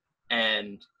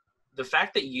 And the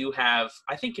fact that you have,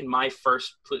 I think in my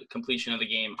first completion of the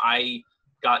game, I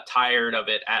got tired of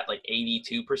it at like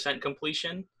 82%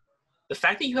 completion. The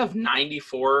fact that you have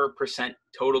 94%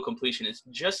 total completion is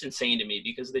just insane to me,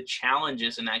 because the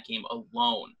challenges in that game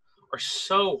alone are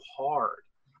so hard.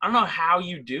 I don't know how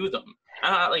you do them.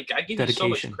 I give you so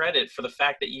much credit for the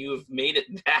fact that you have made it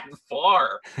that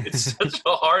far. It's such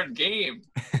a hard game.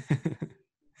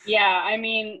 Yeah, I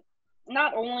mean,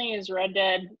 not only is Red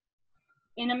Dead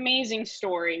an amazing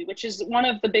story, which is one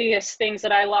of the biggest things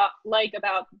that I like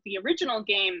about the original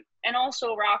game, and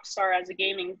also Rockstar as a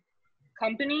gaming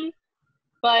company,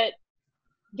 but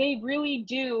they really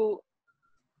do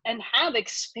and have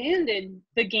expanded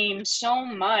the game so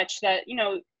much that, you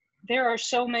know, there are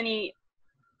so many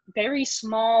very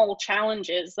small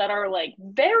challenges that are like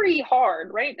very hard.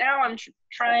 Right now I'm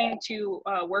trying to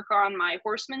work on my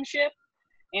horsemanship,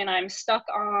 and I'm stuck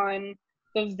on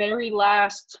the very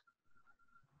last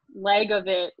leg of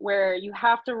it, where you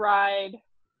have to ride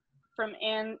from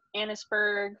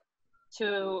Annisburg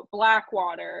to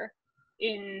Blackwater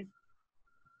in,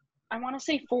 I want to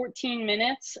say 14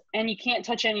 minutes, and you can't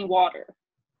touch any water.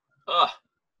 Ugh.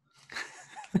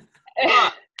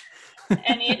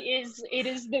 And it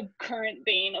is the current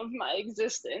bane of my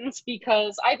existence,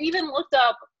 because I've even looked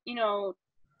up, you know,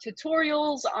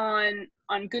 tutorials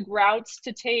on good routes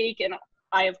to take, and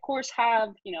I of course have,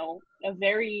 you know, a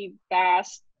very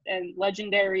fast and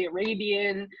legendary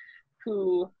Arabian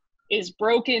who is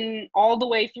broken all the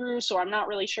way through, so I'm not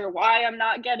really sure why I'm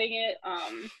not getting it.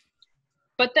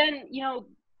 But then, you know,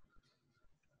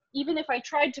 even if I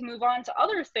tried to move on to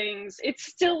other things, it's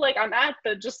still like I'm at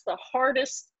the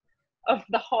hardest of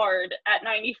the hard at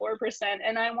 94%,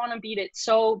 and I want to beat it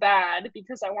so bad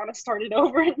because I want to start it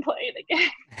over and play it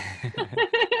again.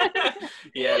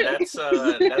 Yeah, that's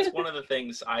one of the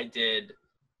things I did.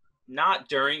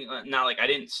 Not like I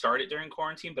didn't start it during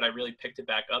quarantine, but I really picked it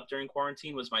back up during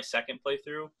quarantine. Was my second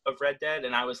playthrough of Red Dead,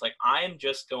 and I was like, I am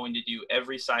just going to do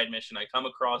every side mission I come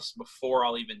across before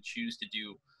I'll even choose to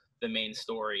do the main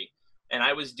story. And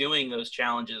I was doing those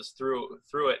challenges through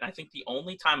it. And I think the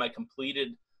only time I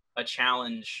completed a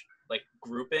challenge like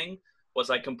grouping was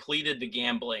I completed the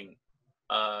gambling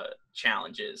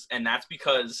challenges, and that's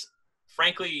because,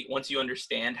 frankly, once you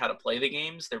understand how to play the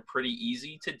games, they're pretty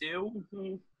easy to do.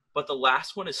 Mm-hmm. But the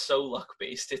last one is so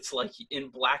luck-based. It's like in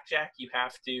blackjack, you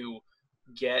have to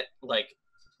get like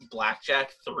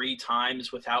blackjack 3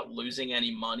 times without losing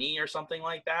any money or something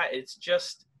like that. It's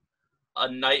just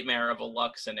a nightmare of a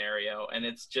luck scenario. And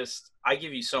it's just, I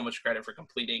give you so much credit for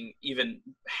completing even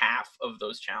half of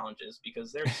those challenges,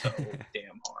 because they're so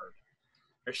damn hard.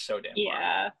 They're so damn hard.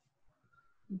 Yeah.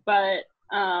 But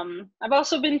I've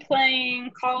also been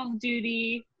playing Call of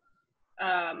Duty,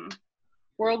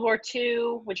 World War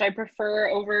II, which I prefer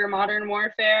over Modern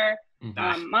Warfare.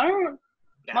 Modern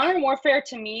Warfare,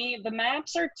 to me, the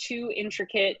maps are too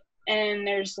intricate, and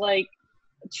there's like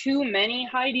too many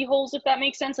hidey holes, if that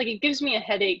makes sense. Like, it gives me a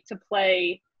headache to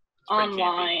play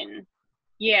online.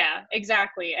 Yeah,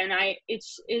 exactly. And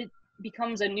it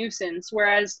becomes a nuisance.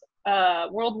 Whereas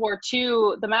World War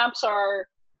II, the maps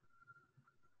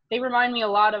they remind me a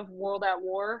lot of World at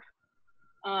War.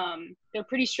 They're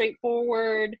pretty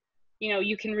straightforward. You know,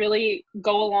 you can really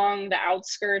go along the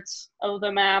outskirts of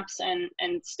the maps and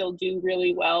still do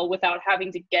really well without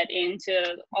having to get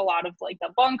into a lot of like the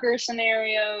bunker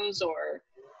scenarios or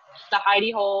the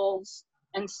hidey holes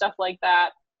and stuff like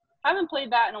that. I haven't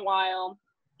played that in a while.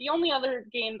 The only other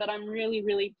game that I'm really,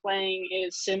 really playing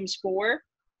is Sims 4.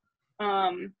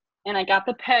 And I got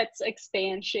the Pets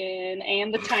expansion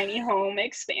and the Tiny Home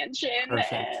expansion.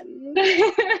 Perfect. And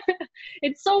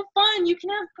it's so fun. You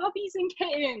can have puppies and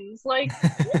kittens. Like,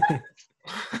 what?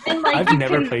 And like, I've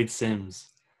never played Sims.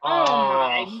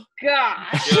 Oh my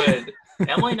gosh. Good.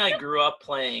 Emily and I grew up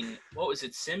playing, what was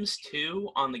it, Sims 2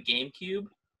 on the GameCube?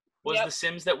 Was the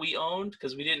Sims that we owned,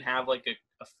 because we didn't have like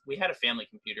we had a family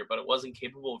computer, but it wasn't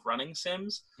capable of running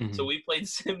Sims. Mm-hmm. So we played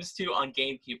Sims 2 on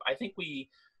GameCube. I think we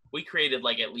created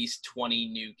like at least 20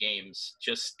 new games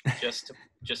just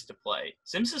to play.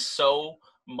 Sims is so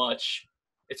much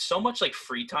like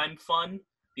free time fun,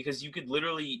 because you could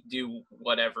literally do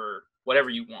whatever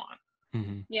you want.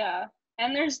 Mm-hmm. Yeah.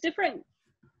 And there's different,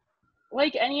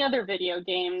 like any other video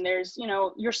game, there's, you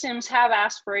know, your Sims have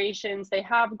aspirations, they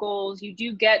have goals. You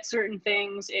do get certain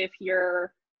things if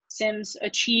your Sims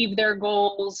achieve their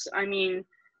goals. I mean,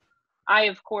 I,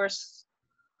 of course,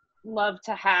 love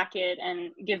to hack it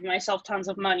and give myself tons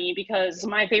of money, because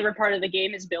my favorite part of the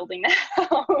game is building the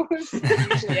house.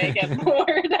 Usually I get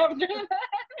bored after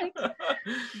that.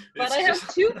 But I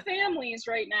have 2 families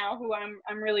right now who I'm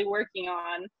really working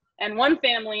on. And one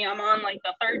family, I'm on like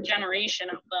the 3rd generation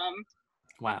of them.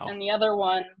 Wow. And the other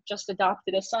one just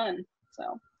adopted a son.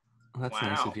 So. Well, that's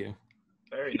nice of you.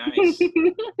 Very nice.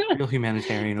 Real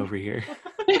humanitarian over here.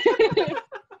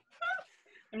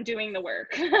 I'm doing the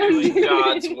work. Doing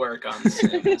God's work on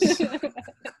Sims.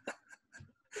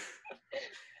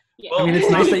 Yeah. Well, I mean, it's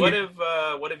nice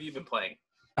that what have you been playing?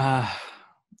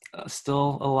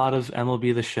 Still a lot of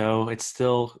MLB The Show. It's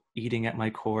still eating at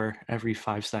my core every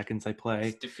 5 seconds I play.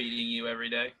 It's defeating you every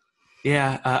day.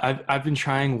 Yeah, I've been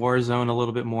trying Warzone a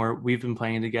little bit more. We've been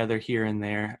playing together here and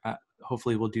there.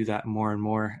 Hopefully we'll do that more and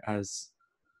more as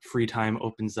free time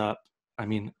opens up. I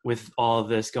mean, with all of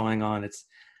this going on,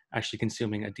 actually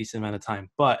consuming a decent amount of time.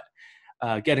 But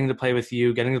getting to play with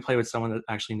you, getting to play with someone that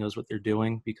actually knows what they're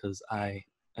doing, because I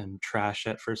am trash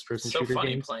at first-person It's so shooter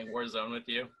funny games. playing Warzone with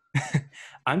you.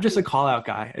 I'm just a call-out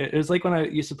guy. It was like when I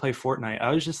used to play Fortnite.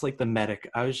 I was just like the medic.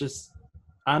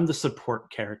 I'm the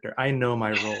support character. I know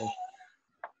my role.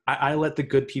 I let the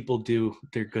good people do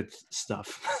their good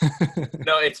stuff.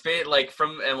 No, it's been like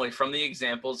from Emily, from the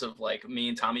examples of like me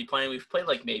and Tommy playing, we've played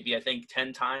like maybe I think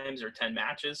 10 times or 10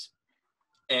 matches.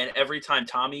 And every time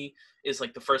Tommy is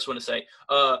like the first one to say,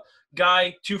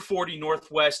 guy 240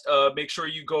 Northwest, make sure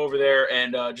you go over there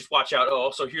and just watch out. Oh,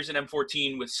 also here's an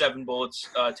M14 with 7 bullets.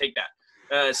 Take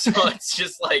that. So it's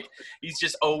just like he's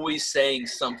just always saying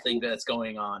something that's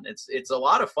going on. It's a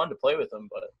lot of fun to play with him,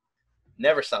 but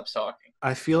never stops talking.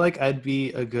 I feel like I'd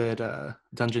be a good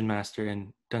dungeon master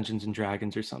in Dungeons and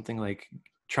Dragons or something, like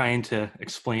trying to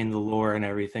explain the lore and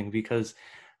everything, because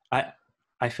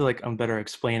I feel like I'm better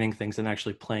explaining things than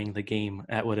actually playing the game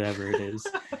at whatever it is.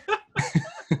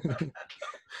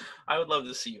 I would love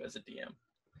to see you as a DM.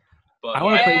 But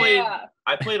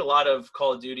I played a lot of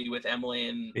Call of Duty with Emily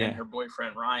and her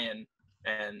boyfriend Ryan,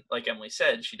 and like Emily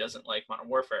said, she doesn't like Modern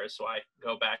Warfare, so I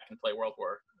go back and play World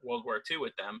War II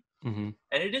with them. Mm-hmm.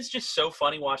 And it is just so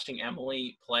funny watching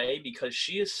Emily play, because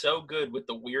she is so good with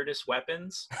the weirdest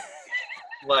weapons.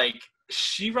 Like,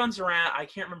 she runs around, I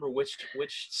can't remember which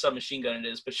submachine gun it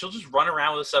is, but she'll just run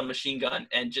around with a submachine gun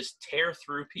and just tear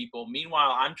through people.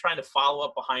 Meanwhile, I'm trying to follow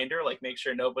up behind her, like make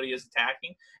sure nobody is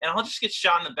attacking, and I'll just get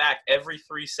shot in the back every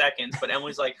 3 seconds. But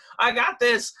Emily's like, I got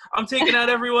this! I'm taking out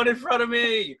everyone in front of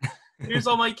me! Here's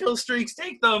all my kill streaks,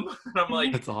 take them! And I'm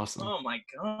like, that's awesome. Oh my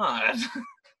god.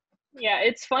 Yeah,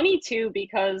 it's funny too,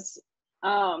 because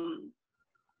as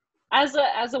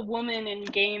a woman in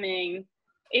gaming,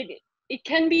 it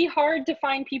can be hard to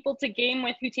find people to game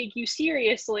with who take you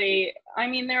seriously. I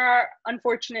mean, there are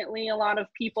unfortunately a lot of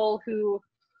people who,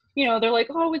 you know, they're like,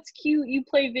 oh, it's cute, you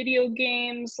play video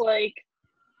games, like,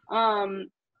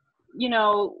 you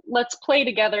know, let's play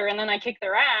together. And then I kick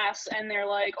their ass and they're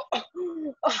like,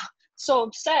 oh, so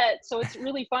upset. So it's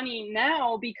really funny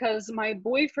now, because my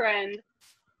boyfriend,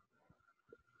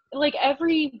 like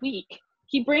every week,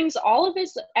 he brings all of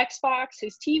his Xbox,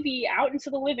 his TV out into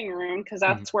the living room, because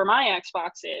that's where my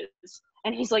Xbox is.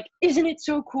 And he's like, isn't it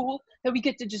so cool that we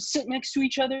get to just sit next to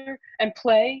each other and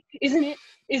play? Isn't it?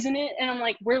 Isn't it? And I'm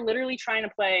like, we're literally trying to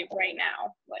play right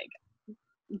now. Like,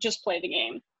 just play the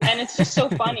game. And it's just so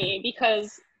funny,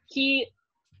 because he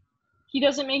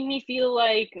doesn't make me feel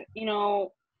like, you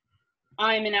know,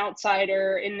 I'm an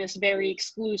outsider in this very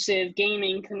exclusive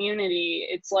gaming community.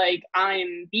 It's like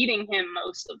I'm beating him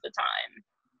most of the time.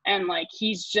 And like,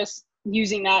 he's just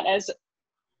using that as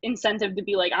incentive to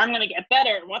be like, I'm going to get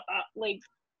better. What the, like,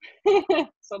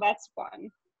 so that's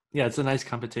fun. Yeah, it's a nice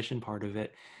competition part of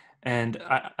it. And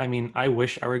I mean, I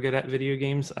wish I were good at video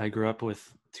games. I grew up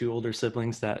with 2 older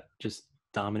siblings that just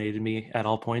dominated me at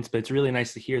all points, but it's really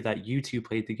nice to hear that you two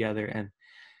played together and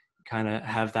kind of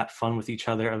have that fun with each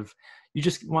other of, you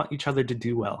just want each other to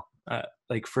do well.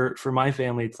 Like for my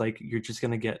family, it's like you're just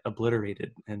going to get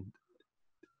obliterated, and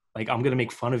like I'm going to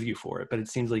make fun of you for it, but it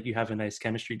seems like you have a nice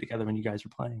chemistry together when you guys are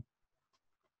playing.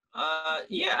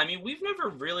 Yeah, I mean, we've never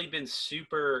really been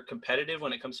super competitive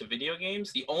when it comes to video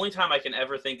games. The only time I can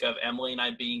ever think of Emily and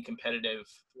I being competitive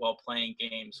while playing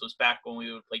games was back when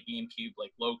we would play GameCube,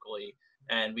 like locally,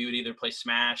 and we would either play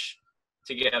Smash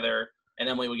together, and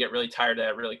Emily would get really tired of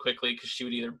that really quickly, because she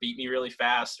would either beat me really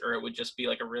fast, or it would just be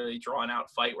like a really drawn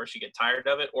out fight where she'd get tired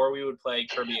of it, or we would play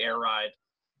Kirby Air Ride,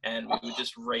 and we would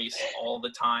just race all the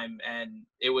time, and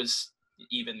it was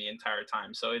even the entire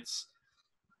time. So it's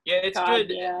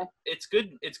good. Yeah. It's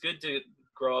good to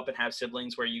grow up and have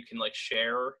siblings where you can like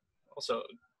share. Also,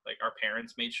 like our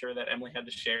parents made sure that Emily had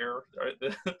to share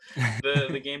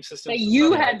the game system. That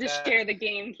you had to share the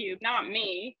GameCube, not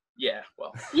me. Yeah,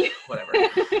 well, whatever.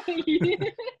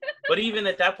 But even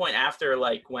at that point, after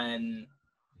like when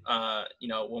you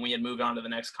know, when we had moved on to the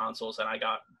next consoles and I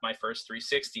got my first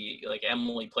 360, like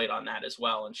Emily played on that as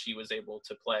well, and she was able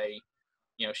to play,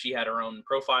 you know, she had her own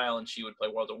profile and she would play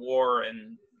World of War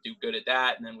and do good at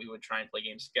that, and then we would try and play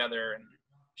games together, and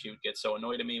she would get so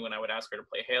annoyed at me when I would ask her to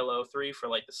play Halo 3 for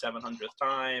like the 700th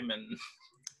time, and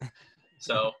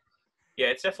so yeah,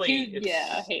 it's definitely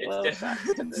Halo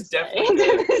it's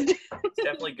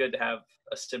definitely good to have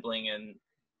a sibling. And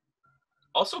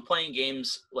also playing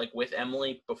games like with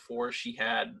Emily before she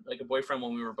had like a boyfriend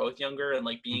when we were both younger, and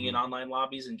like being in online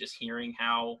lobbies and just hearing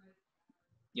how,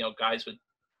 you know, guys would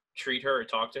treat her or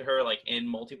talk to her like in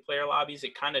multiplayer lobbies,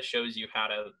 it kind of shows you how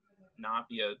to not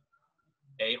be a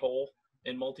a-hole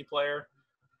in multiplayer,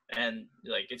 and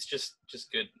like it's just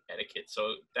good etiquette.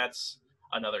 So that's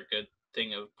another good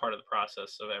thing of part of the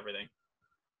process of everything.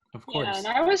 Of course. Yeah, and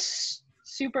I was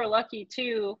super lucky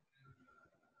too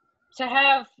to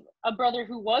have a brother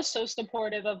who was so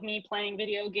supportive of me playing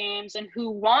video games and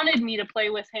who wanted me to play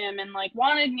with him and like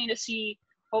wanted me to see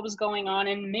what was going on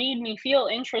and made me feel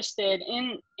interested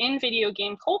in video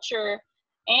game culture,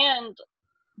 and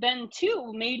then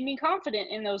too made me confident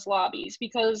in those lobbies.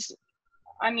 Because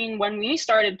I mean, when we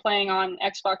started playing on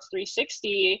Xbox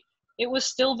 360, it was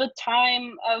still the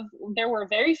time of, there were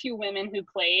very few women who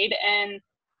played, and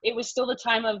it was still the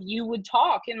time of you would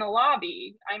talk in the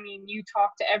lobby. I mean, you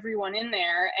talk to everyone in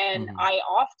there, and I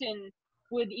often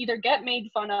would either get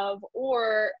made fun of,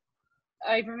 or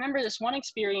I remember this one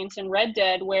experience in Red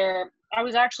Dead where I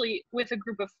was actually with a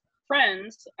group of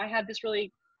friends. I had this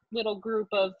really little group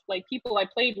of like people I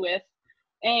played with,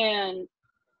 and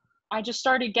I just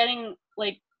started getting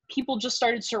like, people just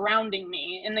started surrounding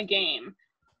me in the game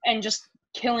and just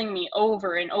killing me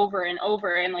over and over and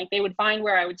over. And like, they would find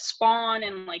where I would spawn,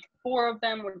 and like 4 of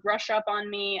them would rush up on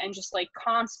me and just like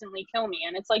constantly kill me.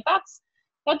 And it's like, that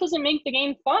doesn't make the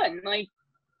game fun. Like,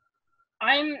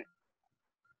 I'm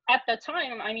at the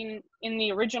time, I mean, in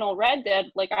the original Red Dead,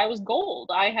 like I was gold.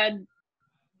 I had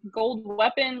gold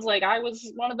weapons. Like, I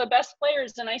was one of the best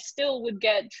players, and I still would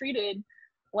get treated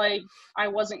like I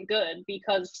wasn't good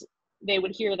because they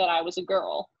would hear that I was a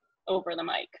girl over the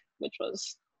mic, which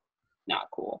was not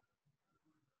cool.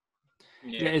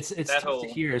 Yeah, it's tough to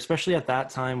hear, especially at that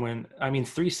time when, I mean,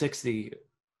 360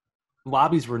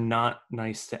 lobbies were not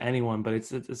nice to anyone, but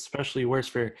it's especially worse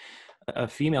for a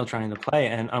female trying to play.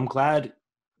 And I'm glad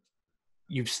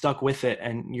you've stuck with it,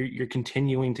 and you're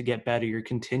continuing to get better. You're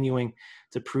continuing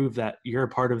to prove that you're a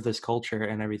part of this culture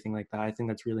and everything like that. I think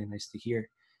that's really nice to hear.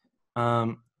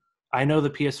 I know the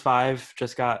PS5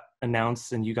 just got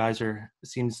announced, and you guys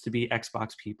seems to be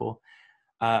Xbox people.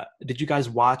 Did you guys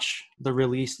watch the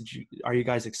release? Are you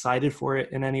guys excited for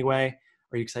it in any way?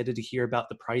 Are you excited to hear about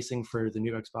the pricing for the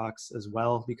new Xbox as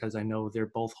well? Because I know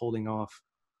they're both holding off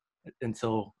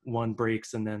until one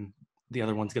breaks, and then the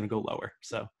other one's going to go lower.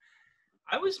 So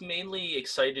I was mainly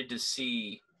excited to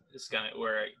see, this is kind of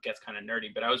where it gets kind of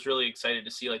nerdy, but I was really excited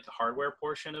to see like the hardware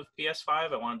portion of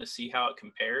PS5. I wanted to see how it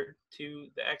compared to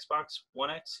the Xbox One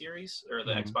X series, or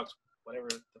the Xbox, whatever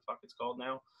the fuck it's called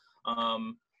now.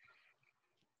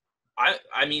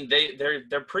 I mean,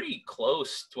 they're pretty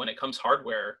close when it comes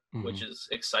hardware, which is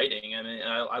exciting. I mean,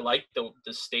 I like the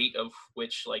state of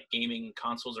which like gaming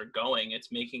consoles are going. It's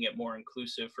making it more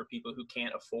inclusive for people who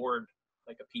can't afford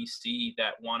like a PC,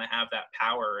 that want to have that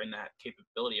power and that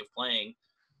capability of playing.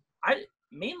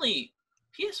 Mainly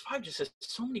PS5 just has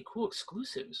so many cool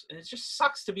exclusives, and it just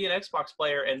sucks to be an Xbox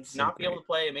player and not be able to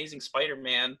play Amazing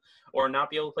Spider-Man, or not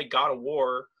be able to play God of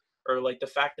War, or like the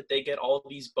fact that they get all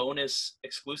these bonus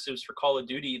exclusives for Call of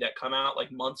Duty that come out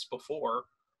like months before.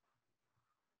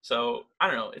 So I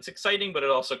don't know, it's exciting, but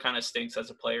it also kind of stinks as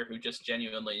a player who just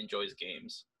genuinely enjoys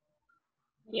games.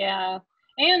 Yeah.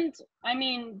 And I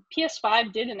mean,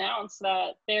 PS5 did announce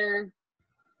that the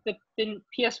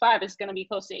PS5 is going to be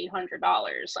close to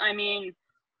 $800. I mean,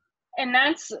 and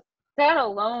that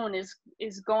alone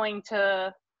is going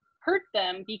to hurt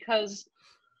them, because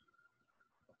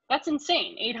that's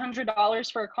insane.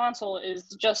 $800 for a console is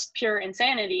just pure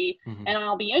insanity. And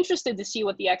I'll be interested to see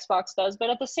what the Xbox does. But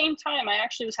at the same time, I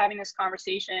actually was having this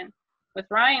conversation with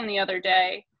Ryan the other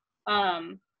day,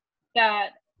 that,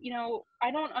 you know,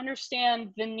 I don't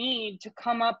understand the need to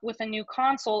come up with a new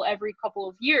console every couple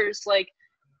of years. Like,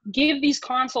 give these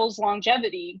consoles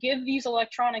longevity, give these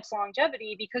electronics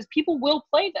longevity, because people will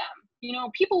play them. You know,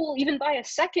 people will even buy a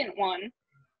second one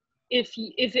if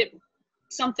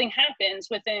something happens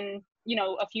within, you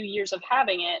know, a few years of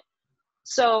having it.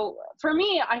 So for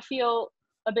me, I feel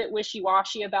a bit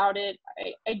wishy-washy about it.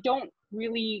 I don't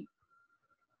really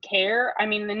care. I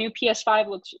mean, the new PS5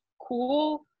 looks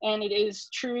cool, and it is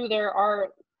true there are,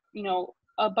 you know,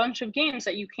 a bunch of games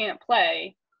that you can't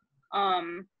play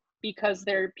because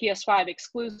they're PS5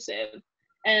 exclusive.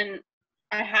 And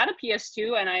I had a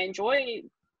PS2 and I enjoy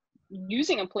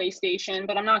using a PlayStation,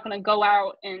 but I'm not going to go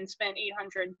out and spend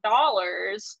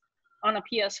 $800 on a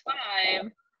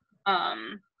PS5.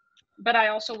 But I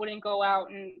also wouldn't go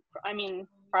out and, I mean,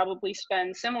 probably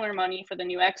spend similar money for the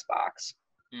new Xbox.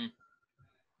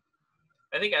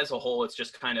 I think as a whole, it's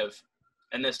just kind of,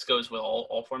 and this goes with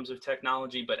all forms of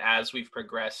technology, but as we've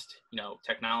progressed, you know,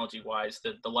 technology-wise,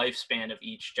 the lifespan of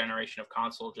each generation of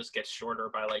console just gets shorter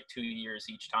by like 2 years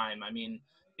each time. I mean,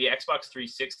 the Xbox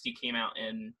 360 came out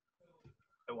in,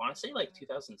 I want to say like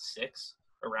 2006,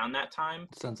 around that time.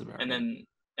 Sounds about right.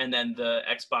 And then the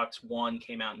Xbox One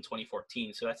came out in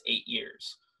 2014, so that's 8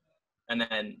 years. And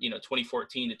then,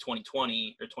 2014 to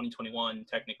 2020 or 2021,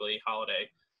 technically holiday,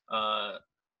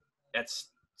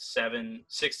 that's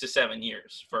 6 to 7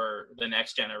 years for the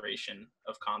next generation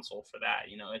of console for that.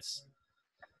 It's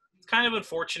kind of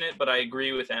unfortunate, but I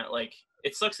agree with that. Like,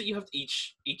 it sucks that you have to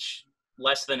each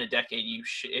less than a decade,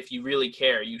 if you really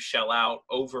care, you shell out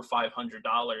over $500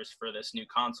 for this new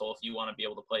console if you want to be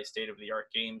able to play state-of-the-art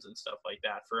games and stuff like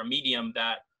that for a medium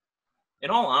that, in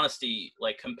all honesty,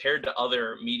 like, compared to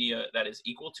other media that is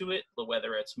equal to it,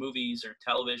 whether it's movies or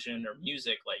television or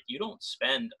music, like, you don't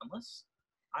spend, unless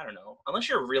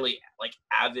you're a really, like,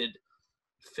 avid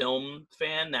film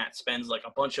fan that spends, like,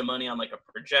 a bunch of money on, like,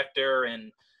 a projector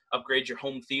and upgrade your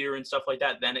home theater and stuff like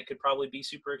that, then it could probably be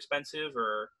super expensive.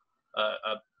 Or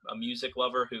a music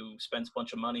lover who spends a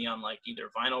bunch of money on, like, either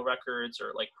vinyl records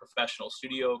or, like, professional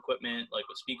studio equipment, like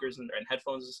with speakers and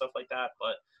headphones and stuff like that.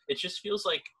 But it just feels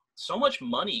like so much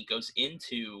money goes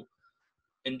into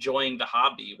enjoying the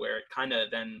hobby, where it kind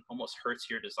of then almost hurts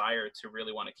your desire to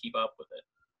really want to keep up with it.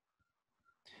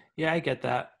 Yeah, I get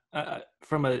that.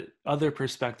 From a other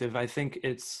perspective, I think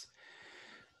it's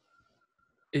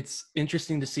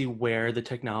interesting to see where the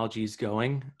technology is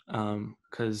going,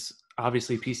 because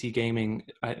obviously PC gaming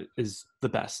is the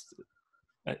best.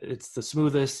 It's the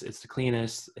smoothest, it's the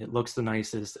cleanest, it looks the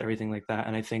nicest, everything like that.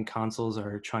 And I think consoles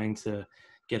are trying to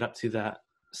get up to that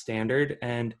standard.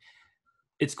 And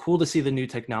it's cool to see the new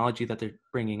technology that they're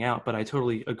bringing out, but I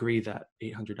totally agree that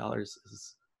 $800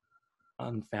 is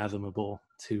unfathomable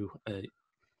to a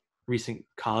recent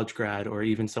college grad or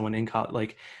even someone in college.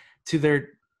 Like, to their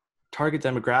target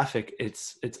demographic,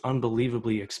 it's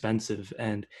unbelievably expensive,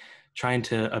 and trying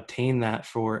to obtain that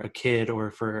for a kid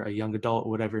or for a young adult,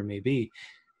 whatever it may be,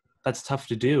 that's tough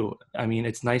to do. I mean,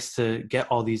 it's nice to get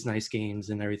all these nice games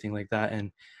and everything like that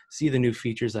and see the new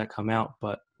features that come out,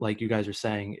 but like you guys are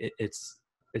saying, it's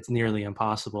nearly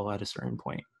impossible at a certain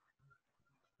point.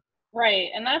 Right.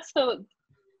 And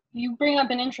you bring up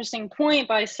an interesting point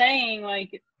by saying,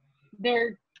 like,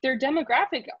 their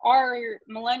demographic are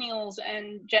millennials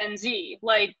and Gen Z,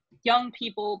 like young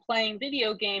people playing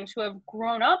video games who have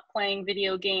grown up playing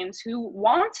video games, who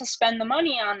want to spend the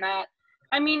money on that.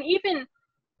 I mean,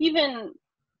 even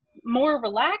more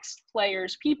relaxed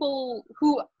players, people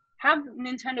who have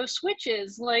Nintendo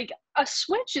Switches, like a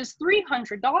Switch is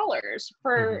 $300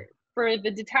 for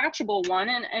the detachable one,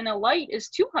 and a Lite is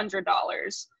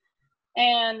 $200.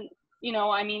 And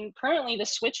I mean, currently the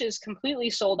Switch is completely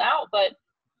sold out, but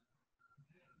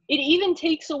it even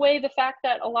takes away the fact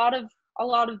that a lot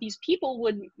of these people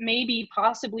would maybe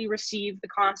possibly receive the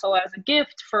console as a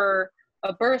gift for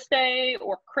a birthday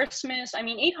or Christmas. I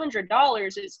mean,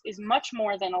 $800 is much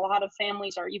more than a lot of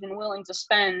families are even willing to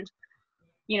spend,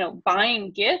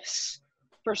 buying gifts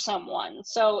for someone.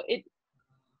 So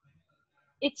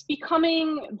it's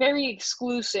becoming very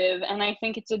exclusive, and I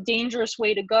think it's a dangerous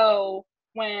way to go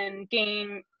when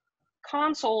game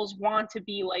consoles want to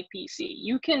be like PC.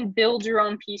 You can build your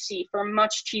own PC for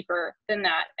much cheaper than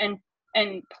that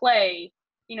and play,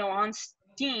 on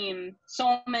Steam,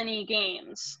 so many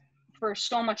games for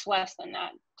so much less than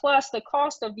that. Plus, the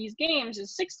cost of these games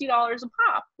is $60 a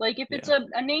pop. Like, if it's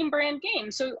a name brand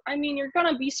game. So, I mean, you're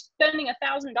going to be spending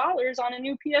 $1,000 on a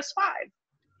new PS5.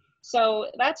 So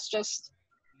that's just,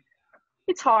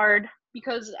 it's hard,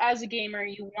 because as a gamer,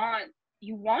 you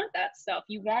want that stuff.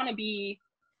 You want to be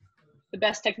the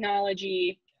best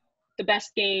technology, the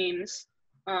best games,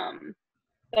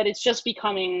 but it's just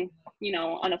becoming,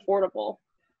 unaffordable.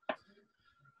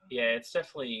 Yeah, it's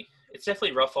definitely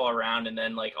rough all around. And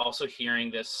then, like, also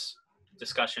hearing this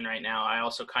discussion right now, I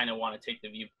also kind of want to take the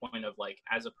viewpoint of, like,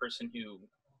 as a person who,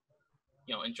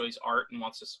 enjoys art and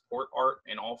wants to support art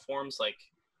in all forms, like,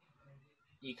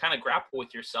 you kind of grapple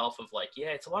with yourself of, like, yeah,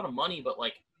 it's a lot of money, but,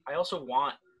 like, I also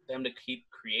want them to keep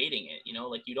creating it,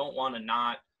 like, you don't want to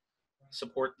not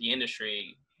support the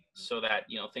industry so that,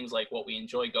 things like what we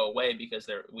enjoy go away because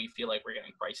we feel like we're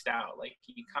getting priced out. Like,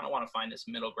 you kind of want to find this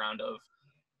middle ground of,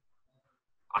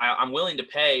 I'm willing to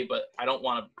pay, but I don't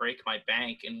want to break my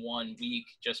bank in 1 week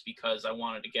just because I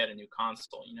wanted to get a new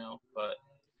console, but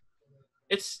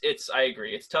I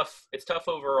agree. It's tough. It's tough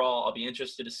overall. I'll be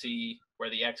interested to see where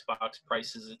the Xbox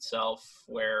prices itself,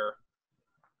 where,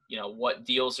 what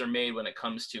deals are made when it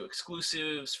comes to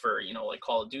exclusives for, like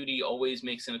Call of Duty always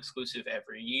makes an exclusive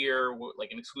every year,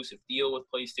 like an exclusive deal with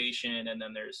PlayStation. And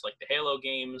then there's, like, the Halo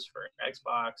games for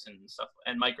Xbox and stuff,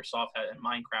 and Microsoft had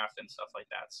Minecraft and stuff like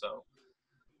that. So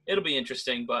it'll be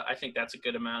interesting, but I think that's a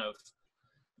good amount of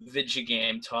video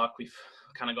game talk. We've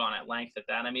kind of gone at length at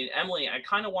that. I mean, Emily, I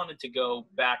kind of wanted to go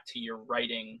back to your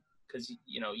writing, because,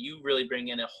 you really bring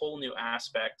in a whole new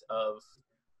aspect of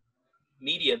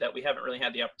media that we haven't really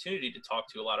had the opportunity to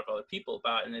talk to a lot of other people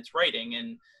about, and it's writing,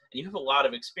 and you have a lot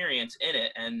of experience in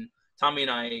it. And Tommy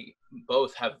and I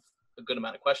both have a good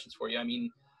amount of questions for you. I mean,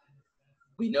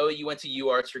 we know you went to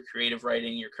UArts for creative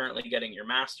writing. You're currently getting your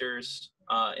master's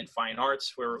in fine arts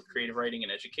for creative writing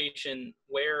and education.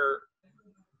 Where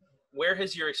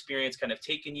has your experience kind of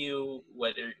taken you?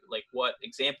 What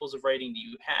examples of writing do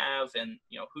you have? And,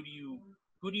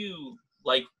 who do you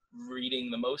like reading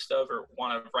the most of or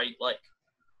want to write like?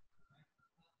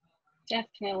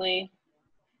 Definitely.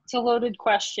 It's a loaded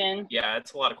question. Yeah,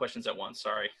 it's a lot of questions at once.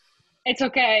 Sorry. It's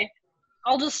okay.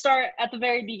 I'll just start at the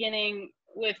very beginning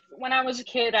with when I was a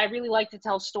kid, I really liked to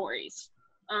tell stories.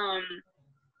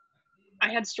 I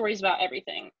had stories about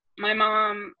everything. My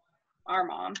mom, our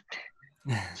mom,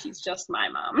 she's just my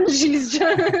mom. She's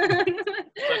just...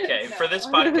 okay. No. For this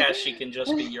podcast, she can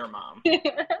just be your mom.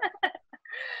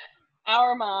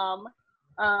 Our mom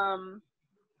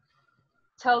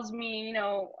tells me,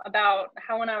 about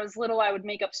how when I was little, I would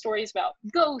make up stories about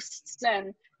ghosts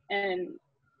and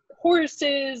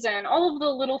horses and all of the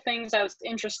little things I was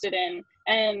interested in.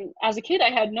 And as a kid, I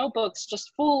had notebooks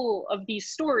just full of these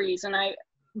stories. And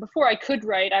before I could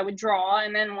write, I would draw.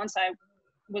 And then once I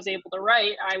was able to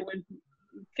write, I would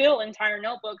fill entire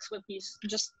notebooks with these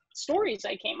just stories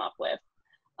I came up with.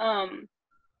 And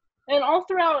all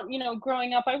throughout,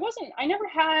 growing up, I never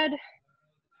had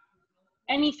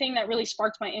anything that really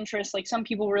sparked my interest. Like some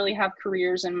people really have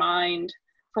careers in mind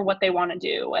for what they want to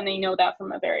do, and they know that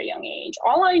from a very young age.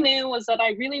 All I knew was that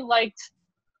I really liked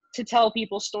to tell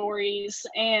people stories,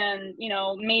 and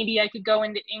maybe I could go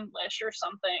into English or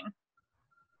something.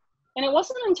 And it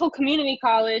wasn't until community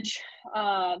college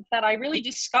that I really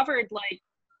discovered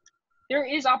there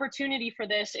is opportunity for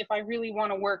this if I really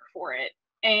want to work for it.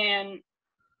 And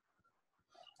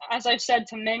as I've said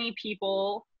to many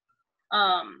people,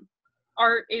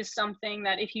 art is something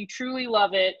that if you truly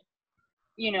love it,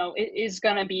 it is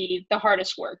going to be the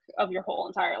hardest work of your whole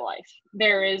entire life.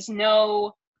 There is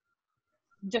no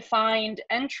defined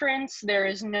entrance. There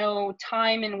is no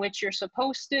time in which you're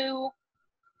supposed to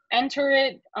enter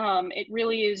it. It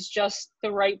really is just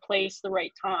the right place, the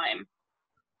right time.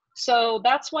 So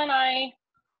that's when I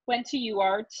went to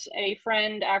UArts. A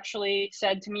friend actually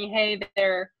said to me, hey,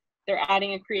 they're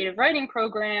adding a creative writing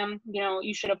program,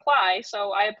 you should apply.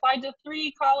 So I applied to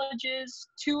 3 colleges,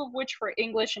 2 of which were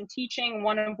English and teaching,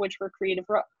 1 of which were creative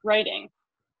writing.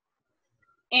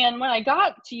 And when I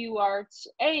got to UArts,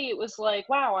 it was like,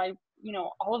 wow,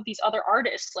 all of these other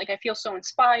artists, I feel so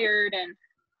inspired and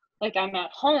I'm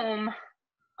at home.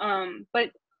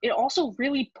 But it also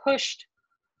really pushed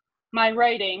my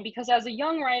writing, because as a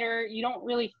young writer, you don't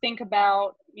really think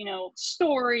about,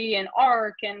 story and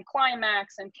arc and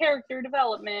climax and character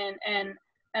development and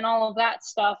all of that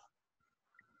stuff.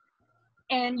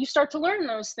 And you start to learn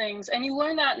those things, and you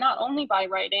learn that not only by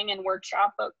writing and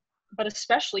workshop, but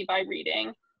especially by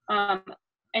reading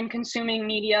and consuming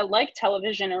media like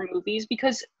television or movies,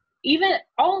 because even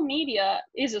all media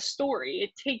is a story.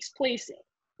 It takes place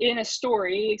in a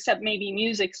story, except maybe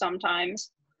music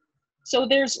sometimes. So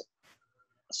there's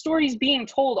stories being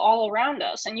told all around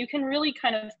us, and you can really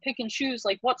kind of pick and choose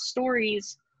what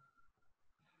stories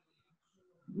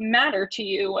matter to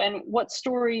you and what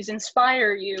stories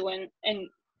inspire you and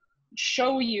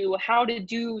show you how to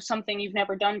do something you've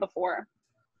never done before.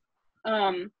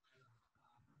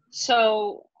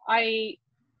 So I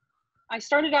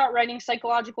started out writing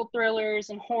psychological thrillers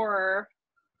and horror,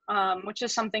 which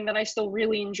is something that I still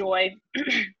really enjoy.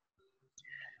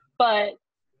 But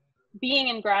being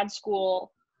in grad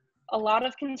school, a lot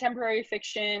of contemporary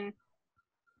fiction,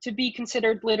 to be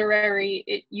considered literary,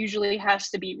 it usually has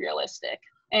to be realistic.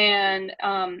 And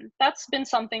that's been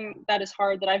something that is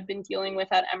hard that I've been dealing with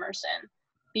at Emerson,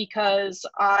 because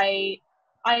I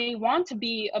want to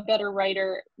be a better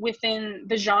writer within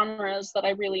the genres that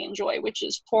I really enjoy, which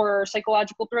is horror,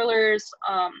 psychological thrillers,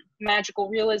 magical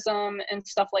realism, and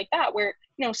stuff like that, where,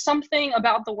 something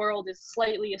about the world is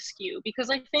slightly askew, because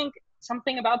I think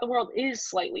something about the world is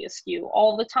slightly askew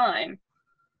all the time.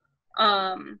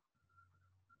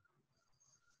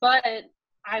 But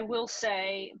I will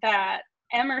say that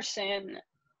Emerson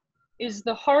is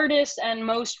the hardest and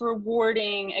most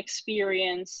rewarding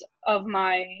experience of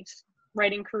my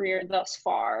writing career thus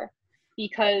far,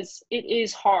 because it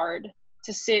is hard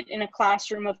to sit in a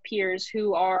classroom of peers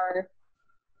who are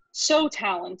so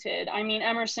talented. I mean,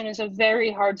 Emerson is a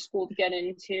very hard school to get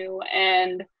into,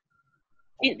 and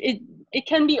it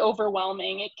can be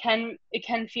overwhelming. It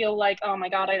can feel like, oh my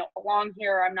God, I don't belong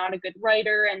here. I'm not a good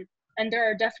writer. And there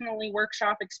are definitely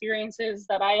workshop experiences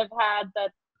that I have had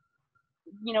that,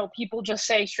 people just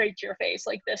say straight to your face,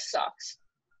 this sucks.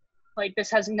 Like,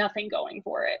 this has nothing going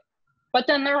for it. But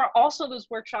then there are also those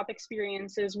workshop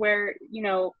experiences where, you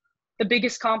know, the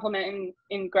biggest compliment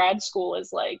in grad school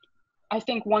is like, I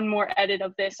think one more edit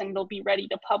of this and it'll be ready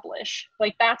to publish.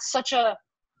 Like, that's such a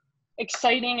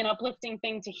exciting and uplifting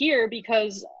thing to hear,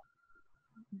 because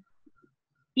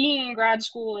being in grad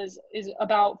school is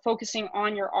about focusing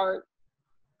on your art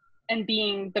and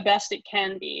being the best it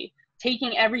can be,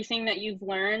 taking everything that you've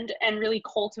learned and really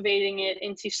cultivating it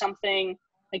into something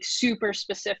like super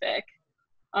specific,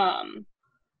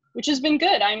 which has been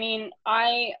good. I mean,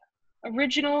 I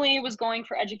originally was going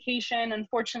for education.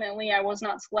 Unfortunately, I was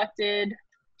not selected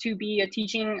to be a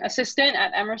teaching assistant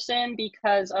at Emerson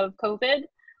because of COVID.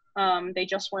 They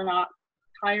just were not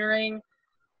hiring.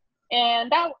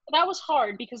 And that was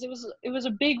hard, because it was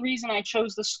a big reason I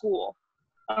chose the school.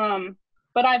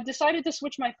 But I've decided to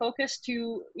switch my focus to,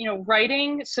 you know,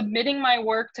 writing, submitting my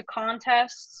work to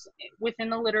contests within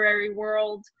the literary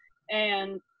world,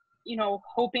 and, you know,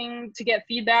 hoping to get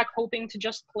feedback, hoping to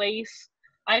just place.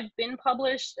 I've been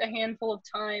published a handful of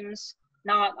times,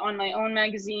 not on my own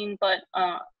magazine, but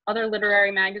other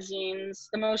literary magazines,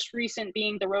 the most recent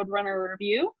being the Roadrunner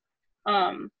Review.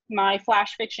 My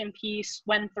flash fiction piece,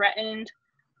 When Threatened,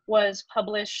 was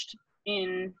published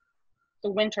in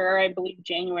the winter, I believe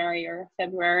January or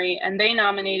February, and they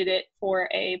nominated it for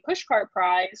a pushcart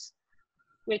prize,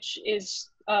 which is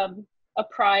a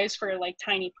prize for like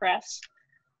tiny press.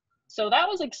 So that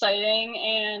was exciting,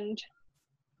 and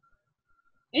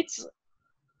it's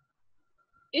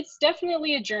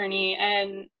definitely a journey.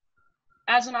 And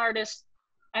as an artist,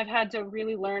 I've had to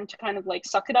really learn to kind of like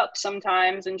suck it up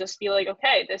sometimes and just be like,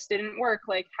 okay, this didn't work.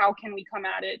 Like, how can we come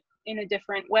at it in a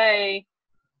different way?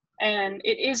 And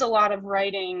it is a lot of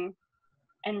writing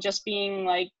and just being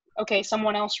like, okay,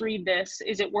 someone else read this.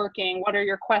 Is it working? What are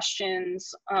your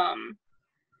questions?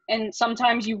 And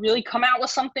sometimes you really come out with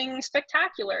something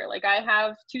spectacular. Like, I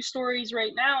have 2 stories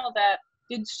right now that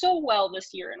did so well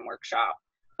this year in workshop.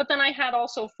 But then I had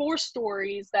also 4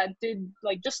 stories that did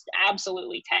like just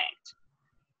absolutely tanked.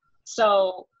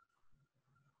 So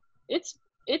it's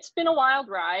been a wild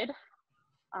ride.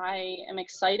 I am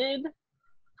excited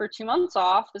for 2 months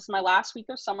off. This is my last week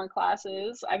of summer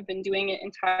classes. I've been doing it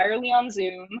entirely on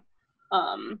Zoom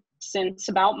since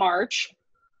about March.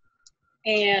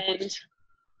 And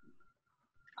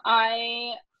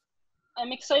I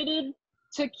am excited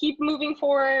to keep moving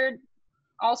forward.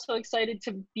 Also excited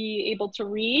to be able to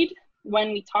read.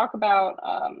 When we talk about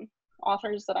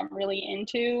authors that I'm really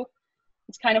into,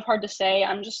 it's kind of hard to say.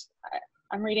 I'm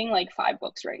reading like 5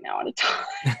 books right now at a time.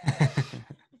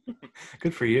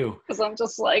 Good for you. Because I'm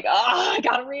just like, I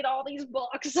gotta read all these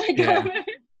books. Yeah.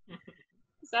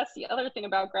 That's the other thing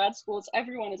about grad school, is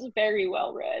everyone is very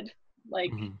well read,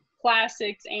 like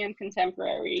classics and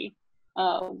contemporary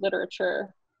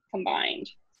literature combined.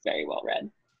 It's very well read.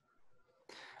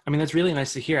 I mean, that's really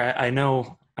nice to hear. I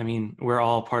know, I mean, we're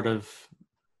all part of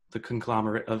the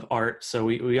conglomerate of art, so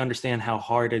we understand how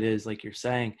hard it is, like you're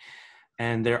saying.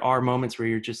 And there are moments where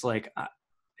you're just like,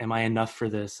 am I enough for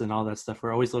this and all that stuff.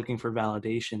 We're always looking for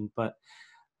validation, but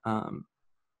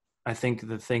I think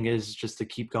the thing is just to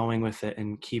keep going with it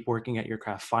and keep working at your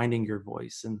craft, finding your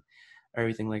voice and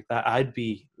everything like that. I'd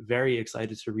be very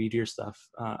excited to read your stuff.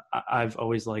 I've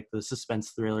always liked the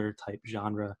suspense thriller type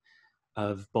genre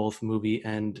of both movie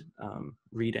and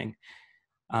reading.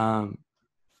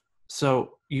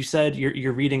 So you said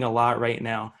you're reading a lot right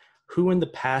now. Who in the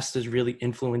past has really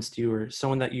influenced you, or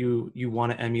someone that you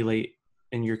want to emulate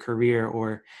in your career,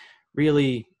 or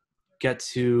really get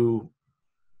to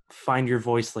find your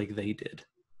voice like they did?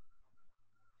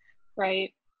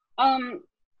 Right.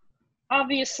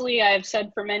 Obviously, I've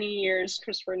said for many years,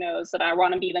 Christopher knows, that I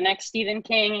want to be the next Stephen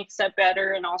King, except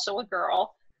better, and also a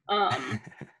girl.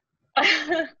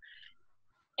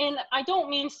 And I don't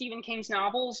mean Stephen King's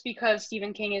novels, because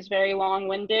Stephen King is very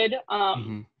long-winded,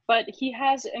 but he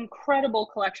has incredible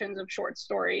collections of short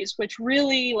stories, which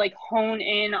really like hone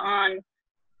in on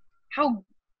how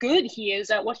good he is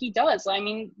at what he does. I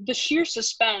mean, the sheer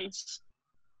suspense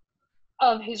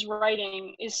of his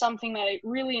writing is something that it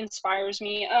really inspires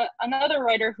me. Another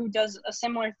writer who does a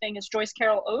similar thing is Joyce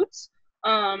Carol Oates.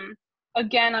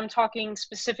 Again, I'm talking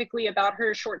specifically about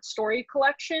her short story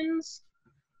collections,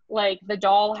 like The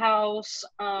Dollhouse.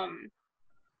 I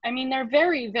mean, they're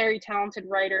very, very talented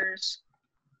writers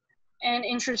and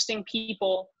interesting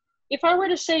people. If I were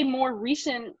to say more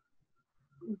recent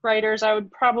writers, I would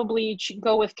probably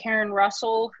go with Karen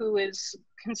Russell, who is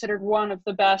considered one of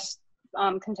the best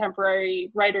contemporary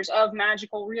writers of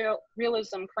magical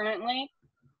realism currently.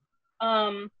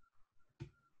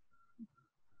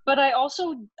 But but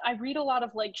I read a lot of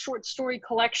like short story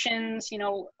collections, you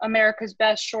know, America's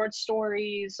Best Short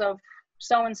Stories of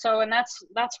so and so, and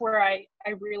that's where I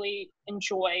really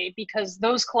enjoy, because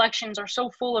those collections are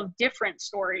so full of different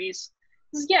stories.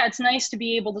 Yeah, it's nice to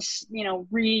be able to, you know,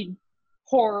 read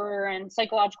horror and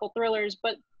psychological thrillers,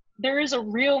 but there is a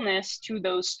realness to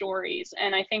those stories,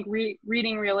 and I think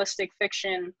reading realistic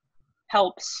fiction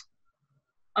helps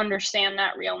understand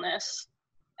that realness,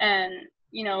 and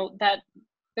you know that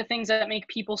the things that make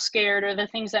people scared or the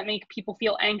things that make people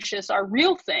feel anxious are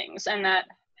real things, and that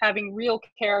having real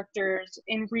characters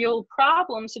in real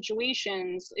problem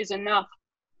situations is enough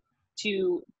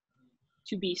to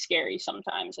be scary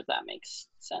sometimes, if that makes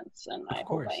sense. And I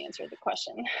hope I answered the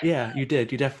question. Yeah, you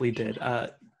did. You definitely did.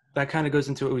 That kind of goes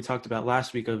into what we talked about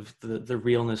last week of the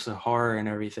realness of horror and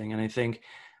everything. And I think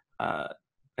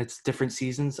it's different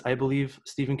seasons, I believe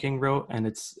Stephen King wrote, and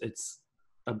it's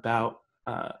about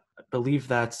I believe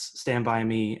that's Stand By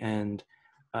Me and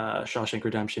Shawshank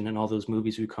Redemption and all those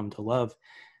movies we've come to love.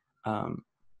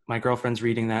 My girlfriend's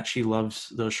reading that. She loves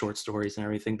those short stories and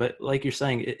everything. But like you're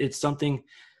saying, it's something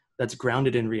that's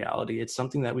grounded in reality. It's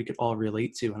something that we could all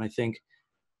relate to. And I think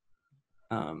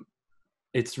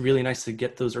it's really nice to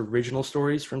get those original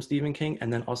stories from Stephen King,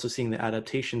 and then also seeing the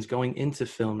adaptations going into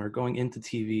film or going into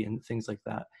TV and things like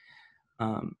that.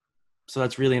 So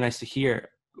that's really nice to hear.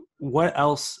 What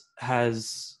else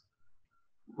has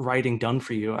writing done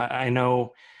for you? I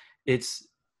know it's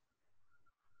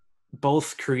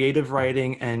both creative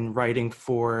writing and writing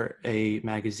for a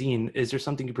magazine. Is there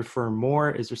something you prefer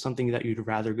more? Is there something that you'd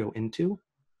rather go into?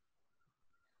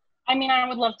 I mean, I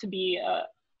would love to be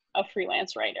a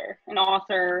freelance writer, an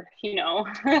author, you know.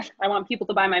 I want people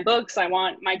to buy my books. I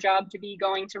want my job to be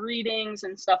going to readings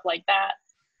and stuff like that.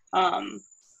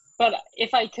 But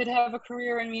if I could have a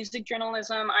career in music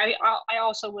journalism, I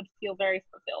also would feel very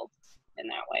fulfilled in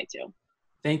that way too.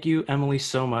 Thank you, Emily,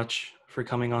 so much for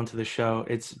coming on to the show.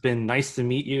 It's been nice to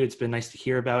meet you. It's been nice to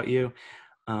hear about you.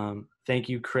 Thank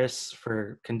you, Chris,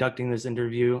 for conducting this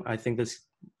interview. I think this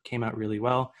came out really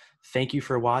well. Thank you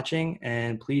for watching,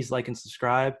 and please like and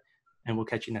subscribe, and we'll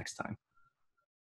catch you next time.